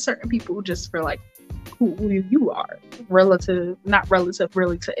 I love certain people just for like who you are, not relative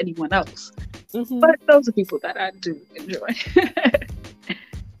really to anyone else. But those are people that I do enjoy.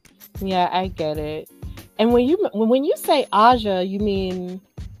 Yeah, I get it. And when you say Aja, you mean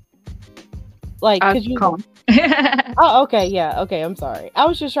like could you? Oh, okay, yeah, okay. I'm sorry. I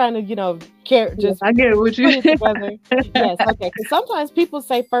was just trying to, just I get what you. Yes, okay. Because sometimes people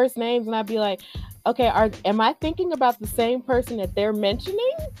say first names, and I'd be like, okay, am I thinking about the same person that they're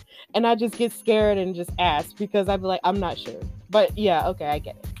mentioning? And I just get scared and just ask because I'd be like, I'm not sure. But yeah, okay, I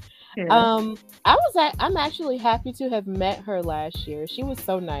get it. Yeah. I'm actually happy to have met her last year. She was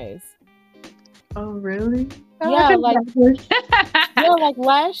so nice. Oh, really? Yeah, like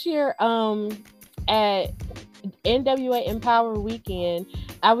last year, at NWA Empower Weekend,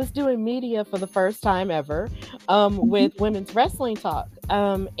 I was doing media for the first time ever, with Women's Wrestling Talk,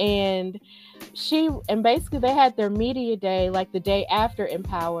 and basically they had their media day like the day after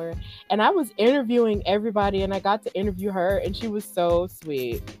Empower, and I was interviewing everybody, and I got to interview her, and she was so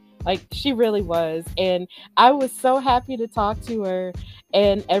sweet. Like, she really was. And I was so happy to talk to her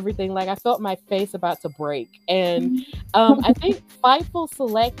and everything. Like, I felt my face about to break. And I think Fightful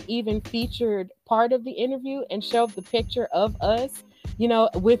Select even featured part of the interview and showed the picture of us,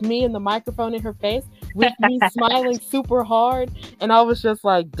 with me and the microphone in her face, with me smiling super hard. And I was just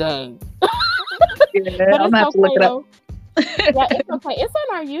like, dang. Yeah, but I'm going to have to look it up. Yeah, it's okay. It's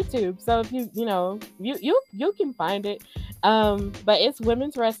on our YouTube, so if you can find it. But it's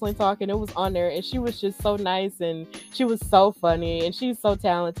Women's Wrestling Talk, and it was on there, and she was just so nice, and she was so funny, and she's so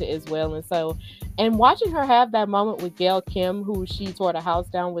talented as well. And watching her have that moment with Gail Kim, who she tore the house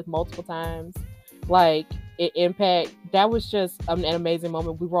down with multiple times, like at Impact, that was just an amazing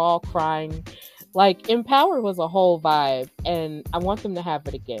moment. We were all crying. Like, Empower was a whole vibe, and I want them to have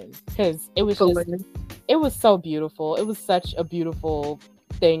it again because it was it was so beautiful. It was such a beautiful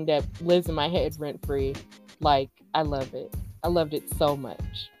thing that lives in my head rent free. Like, I love it. I loved it so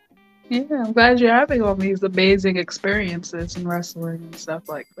much. Yeah, I'm glad you're having all these amazing experiences in wrestling and stuff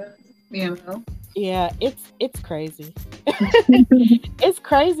like that. Yeah, it's crazy. It's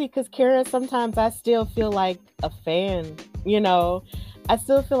crazy because, Kara, sometimes I still feel like a fan. I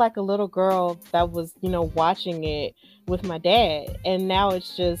still feel like a little girl that was, watching it with my dad. And now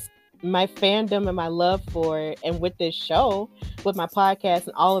it's just my fandom and my love for it. And with this show, with my podcast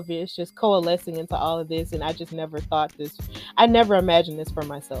and all of it, it's just coalescing into all of this. And I just never thought this, I never imagined this for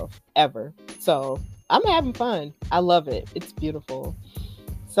myself ever. So I'm having fun. I love it. It's beautiful.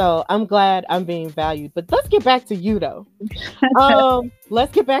 So I'm glad I'm being valued. But let's get back to you, though.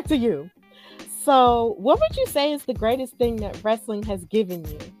 Let's get back to you. So, what would you say is the greatest thing that wrestling has given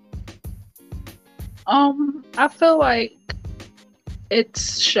you? I feel like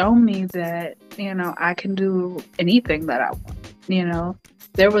it's shown me that, I can do anything that I want.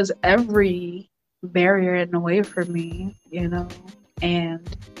 There was every barrier in the way for me,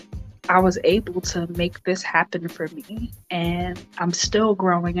 and I was able to make this happen for me. And I'm still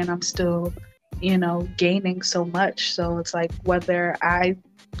growing and I'm still, gaining so much. So it's like whether I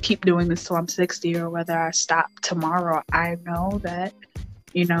keep doing this till I'm 60 or whether I stop tomorrow, I know that,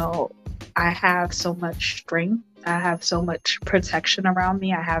 I have so much strength. I have so much protection around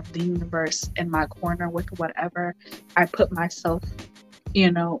me. I have the universe in my corner with whatever I put myself,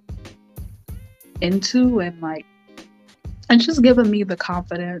 into, and like, and just giving me the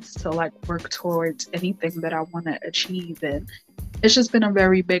confidence to like work towards anything that I want to achieve. And it's just been a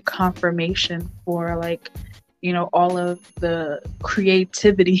very big confirmation for like, all of the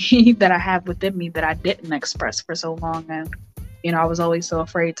creativity that I have within me that I didn't express for so long. And, I was always so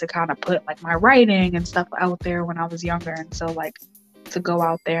afraid to kind of put like my writing and stuff out there when I was younger. And so like to go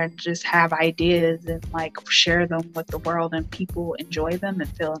out there and just have ideas and like share them with the world and people enjoy them and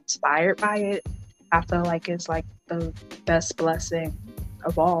feel inspired by it, I feel like it's like the best blessing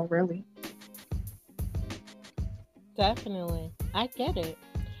of all, really. Definitely. I get it.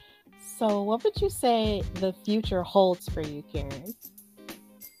 So what would you say the future holds for you, Karen?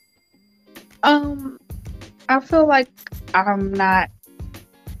 I feel like I'm not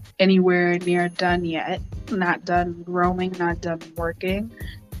anywhere near done yet. Not done growing, not done working.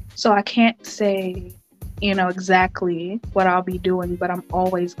 So I can't say, exactly what I'll be doing, but I'm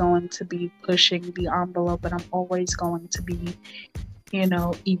always going to be pushing the envelope and I'm always going to be,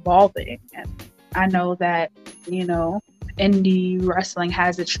 evolving. And I know that, indie wrestling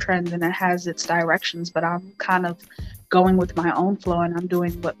has its trends and it has its directions, but I'm kind of going with my own flow and I'm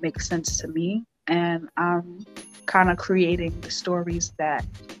doing what makes sense to me. And I'm kind of creating the stories that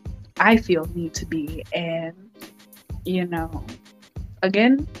I feel need to be. And,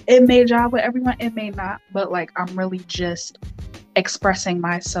 again, it may jive with everyone, it may not, but like I'm really just expressing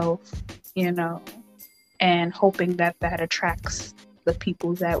myself, and hoping that attracts the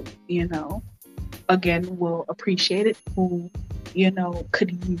people that, again, will appreciate it, who,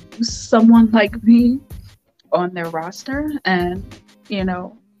 could use someone like me on their roster. And,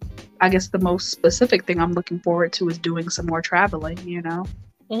 I guess the most specific thing I'm looking forward to is doing some more traveling,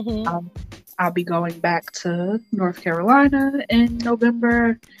 Mm-hmm. I'll be going back to North Carolina in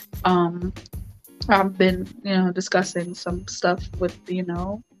November. I've been, discussing some stuff with,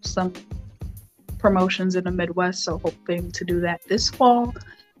 some promotions in the Midwest. So hoping to do that this fall.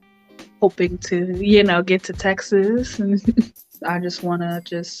 Hoping to, get to Texas. And I just want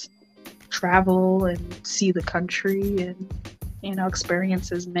to travel and see the country and,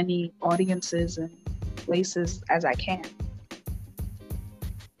 experience as many audiences and places as I can.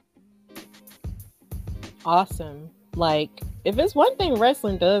 Awesome. Like, if it's one thing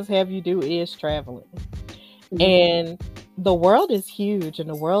wrestling does have you do is traveling. Mm-hmm. And the world is huge and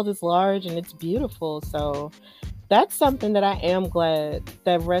the world is large and it's beautiful. So that's something that I am glad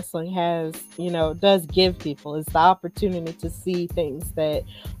that wrestling has, does give people, is the opportunity to see things that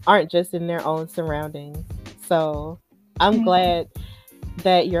aren't just in their own surroundings. So I'm glad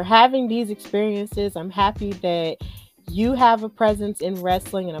that you're having these experiences. I'm happy that you have a presence in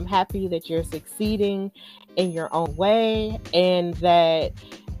wrestling, and I'm happy that you're succeeding in your own way and that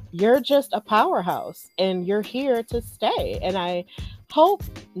you're just a powerhouse and you're here to stay. And I hope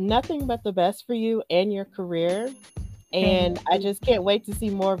nothing but the best for you and your career. And I just can't wait to see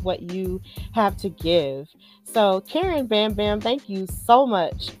more of what you have to give. So, Karen Bam Bam, thank you so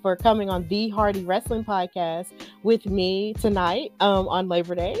much for coming on the Hardy Wrestling Podcast with me tonight on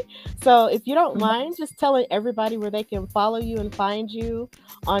Labor Day. So, if you don't mind, just telling everybody where they can follow you and find you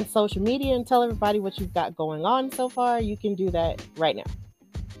on social media and tell everybody what you've got going on so far, you can do that right now.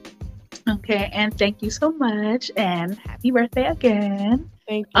 Okay, and thank you so much, and happy birthday again.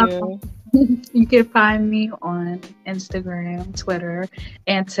 Thank you. You can find me on Instagram, Twitter,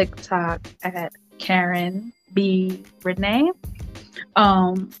 and TikTok at Karen B. Renee.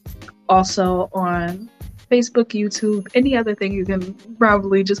 Also on Facebook, YouTube, any other thing, you can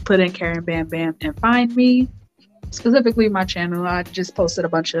probably just put in Karen Bam Bam and find me. specifically my channel. I just posted a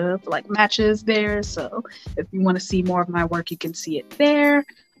bunch of like matches there. So if you want to see more of my work, you can see it there.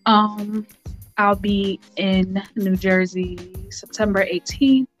 I'll be in New Jersey September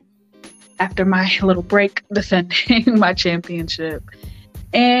 18th after my little break defending my championship.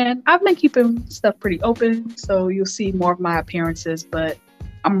 And I've been keeping stuff pretty open, so you'll see more of my appearances, but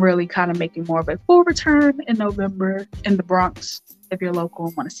I'm really kind of making more of a full return in November in the Bronx. If you're local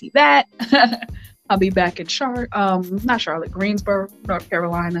and want to see that, I'll be back in Greensboro, North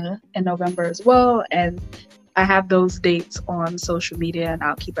Carolina in November as well. And I have those dates on social media, and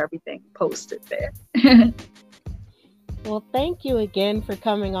I'll keep everything posted there. Well, thank you again for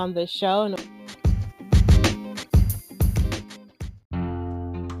coming on the show.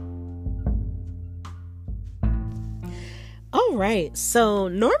 All right, so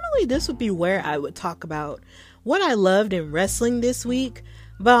normally this would be where I would talk about what I loved in wrestling this week,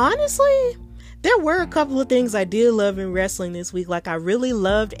 but honestly, there were a couple of things I did love in wrestling this week. Like, I really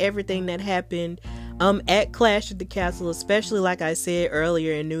loved everything that happened at Clash at the Castle, especially like I said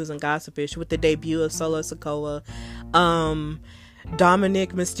earlier in News and Gossipish with the debut of Solo Sikoa,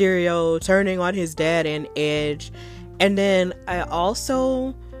 Dominic Mysterio turning on his dad and Edge. And then I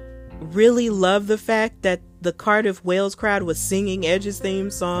also really love the fact that the Cardiff Wales crowd was singing Edge's theme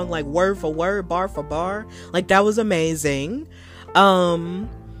song, like word for word, bar for bar. Like, that was amazing.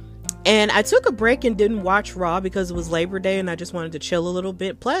 And I took a break and didn't watch Raw because it was Labor Day and I just wanted to chill a little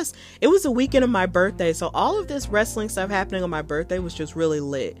bit. Plus, it was the weekend of my birthday, so all of this wrestling stuff happening on my birthday was just really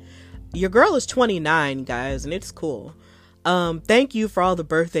lit. Your girl is 29, guys, and it's cool. Thank you for all the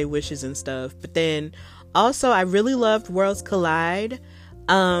birthday wishes and stuff. But then, also, I really loved Worlds Collide.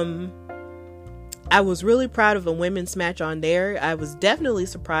 I was really proud of the women's match on there. I was definitely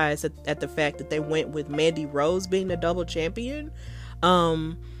surprised at the fact that they went with Mandy Rose being the double champion.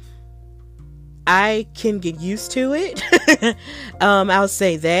 I can get used to it. I'll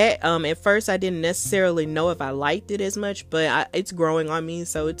say that. At first, I didn't necessarily know if I liked it as much, but it's growing on me,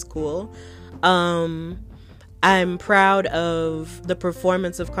 so it's cool. I'm proud of the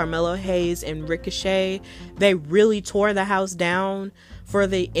performance of Carmelo Hayes and Ricochet. They really tore the house down for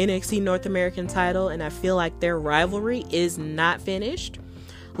the NXT North American title, and I feel like their rivalry is not finished.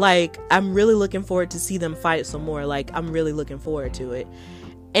 Like, I'm really looking forward to see them fight some more. Like, I'm really looking forward to it.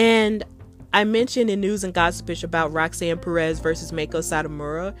 And I mentioned in News and Gossipish about Roxanne Perez versus Meiko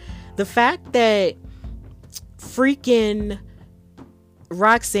Satomura. The fact that freaking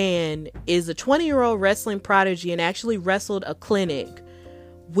Roxanne is a 20-year-old wrestling prodigy and actually wrestled a clinic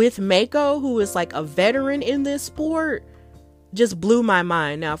with Meiko, who is like a veteran in this sport, just blew my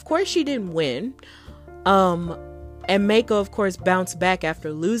mind. Now, of course, she didn't win. And Meiko, of course, bounced back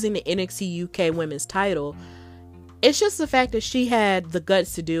after losing the NXT UK women's title. It's just the fact that she had the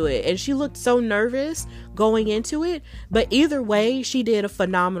guts to do it. And she looked so nervous going into it. But either way, she did a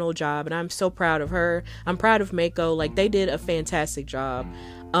phenomenal job. And I'm so proud of her. I'm proud of Meiko. Like, they did a fantastic job.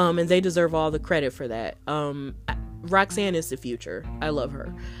 And they deserve all the credit for that. Roxanne is the future. I love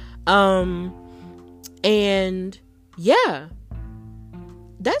her. And yeah.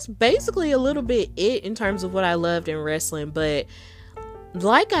 That's basically a little bit it in terms of what I loved in wrestling. But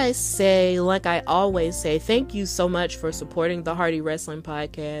like I always say, thank you so much for supporting the Hardy Wrestling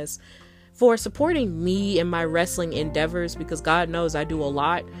Podcast, for supporting me and my wrestling endeavors, because God knows I do a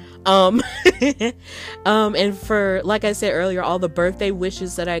lot. And for, like I said earlier, all the birthday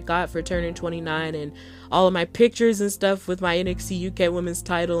wishes that I got for turning 29 and all of my pictures and stuff with my NXT UK women's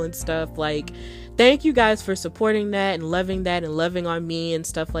title and stuff. Like, thank you guys for supporting that and loving on me and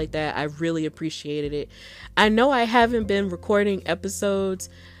stuff like that. I really appreciated it. I know I haven't been recording episodes,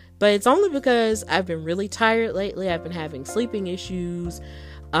 but it's only because I've been really tired lately. I've been having sleeping issues.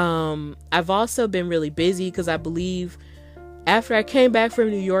 I've also been really busy because I believe after I came back from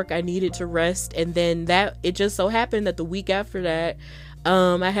New York, I needed to rest. And then it just so happened that the week after that,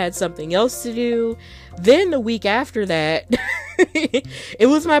 I had something else to do. Then the week after that, it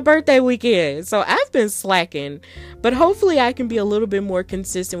was my birthday weekend. So I've been slacking, but hopefully I can be a little bit more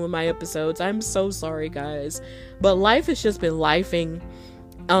consistent with my episodes. I'm so sorry, guys, but life has just been lifing,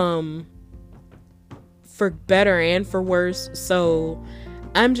 for better and for worse. So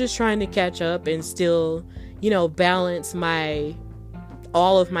I'm just trying to catch up and still, balance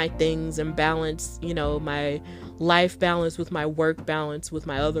all of my things and balance, my life balance with my work balance with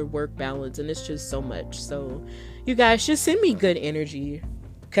my other work balance. And it's just so much. So you guys just send me good energy,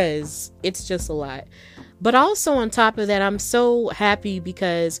 because it's just a lot. But also on top of that, I'm so happy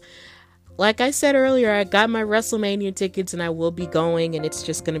because, like I said earlier, I got my WrestleMania tickets and I will be going, and it's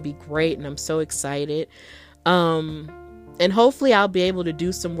just going to be great. And I'm so excited. And hopefully I'll be able to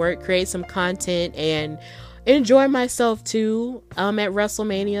do some work, create some content, and enjoy myself too at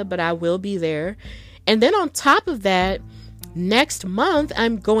WrestleMania, but I will be there. And then on top of that, next month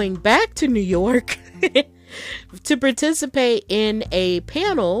I'm going back to New York to participate in a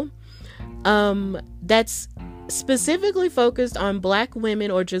panel that's specifically focused on Black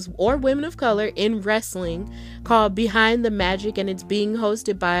women or women of color in wrestling, called Behind the Magic, and it's being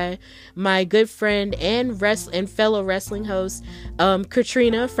hosted by my good friend and fellow wrestling host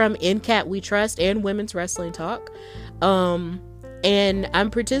Katrina from In Cat We Trust and Women's Wrestling Talk. And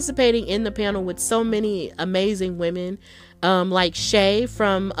I'm participating in the panel with so many amazing women, like Shay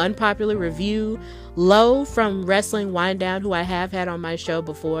from Unpopular Review, Lo from Wrestling Wind Down, who I have had on my show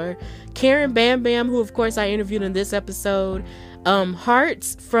before, Karen Bam Bam, who of course I interviewed in this episode,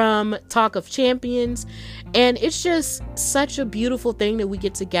 Hearts from Talk of Champions. And it's just such a beautiful thing that we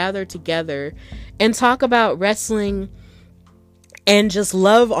get to gather together and talk about wrestling and just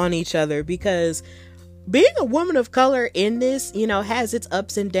love on each other, because being a woman of color in this, has its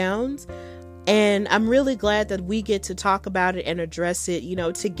ups and downs. And I'm really glad that we get to talk about it and address it,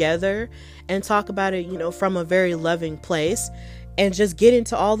 together, and talk about it, from a very loving place, and just get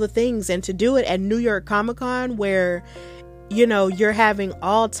into all the things, and to do it at New York Comic Con, where, you're having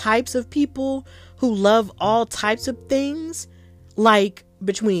all types of people who love all types of things, like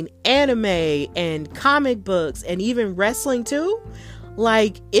between anime and comic books and even wrestling too.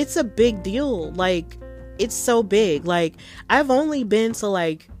 Like, it's a big deal. Like, it's so big. Like, I've only been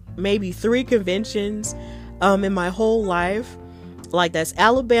to maybe 3 conventions in my whole life. Like, that's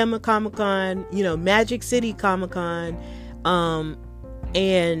Alabama Comic Con, Magic City Comic Con,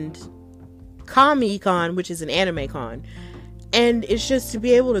 and Comic Con, which is an anime con. And it's just to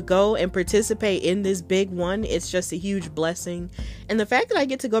be able to go and participate in this big one, it's just a huge blessing. And the fact that I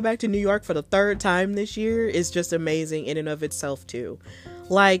get to go back to New York for the 3rd time this year is just amazing in and of itself too.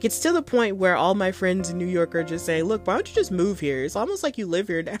 Like, it's to the point where all my friends in New York are just saying, look, why don't you just move here? It's almost like you live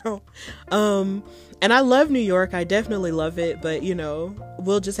here now. And I love New York. I definitely love it. But,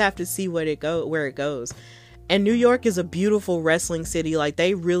 we'll just have to see where it goes. And New York is a beautiful wrestling city. Like,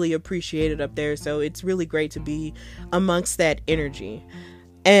 they really appreciate it up there. So it's really great to be amongst that energy.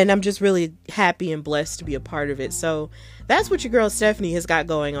 And I'm just really happy and blessed to be a part of it. So that's what your girl Stephanie has got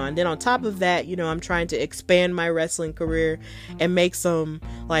going on. Then on top of that, I'm trying to expand my wrestling career and make some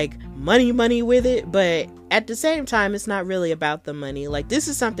money with it. But at the same time, it's not really about the money. Like, this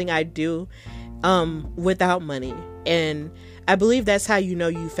is something I do without money. And I believe that's how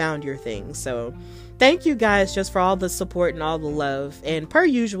you found your thing. So thank you guys just for all the support and all the love. And per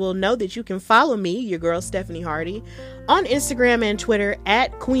usual, know that you can follow me, your girl Stephanie Hardy, on Instagram and Twitter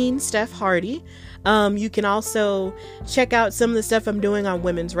at Queen Steph Hardy. You can also check out some of the stuff I'm doing on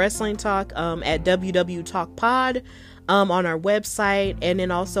Women's Wrestling Talk at WW Talk Pod on our website, and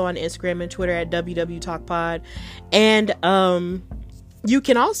then also on Instagram and Twitter at WW Talk Pod. And you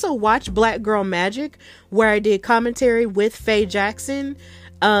can also watch Black Girl Magic, where I did commentary with Faye Jackson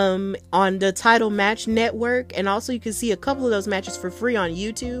on the Title Match Network. And also you can see a couple of those matches for free on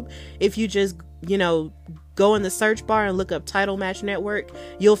YouTube. If you just, go in the search bar and look up Title Match Network,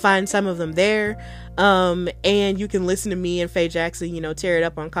 you'll find some of them there. And you can listen to me and Faye Jackson, tear it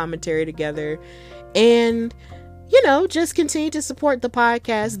up on commentary together. And just continue to support the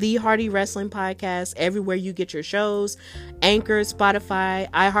podcast, The Hardy Wrestling Podcast, everywhere you get your shows: Anchor, Spotify,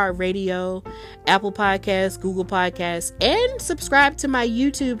 iHeartRadio, Apple Podcasts, Google Podcasts, and subscribe to my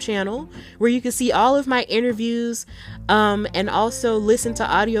YouTube channel, where you can see all of my interviews, and also listen to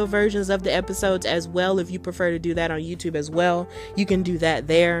audio versions of the episodes as well. If you prefer to do that on YouTube as well, you can do that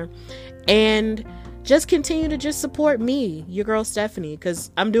there. And just continue to just support me, your girl Stephanie,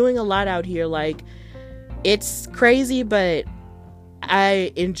 because I'm doing a lot out here. Like, it's crazy, but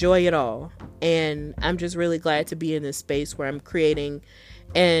I enjoy it all. And I'm just really glad to be in this space where I'm creating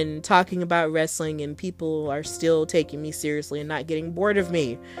and talking about wrestling, and people are still taking me seriously and not getting bored of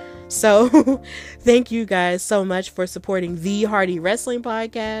me. So thank you guys so much for supporting The Hardy Wrestling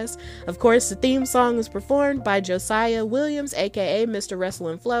Podcast. Of course, the theme song was performed by Josiah Williams, aka Mr. Wrestle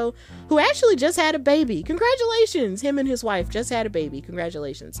and Flow, who actually just had a baby. Congratulations! Him and his wife just had a baby.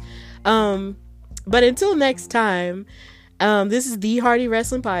 Congratulations. But until next time, this is The Hardy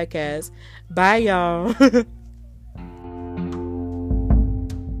Wrestling Podcast. Bye, y'all.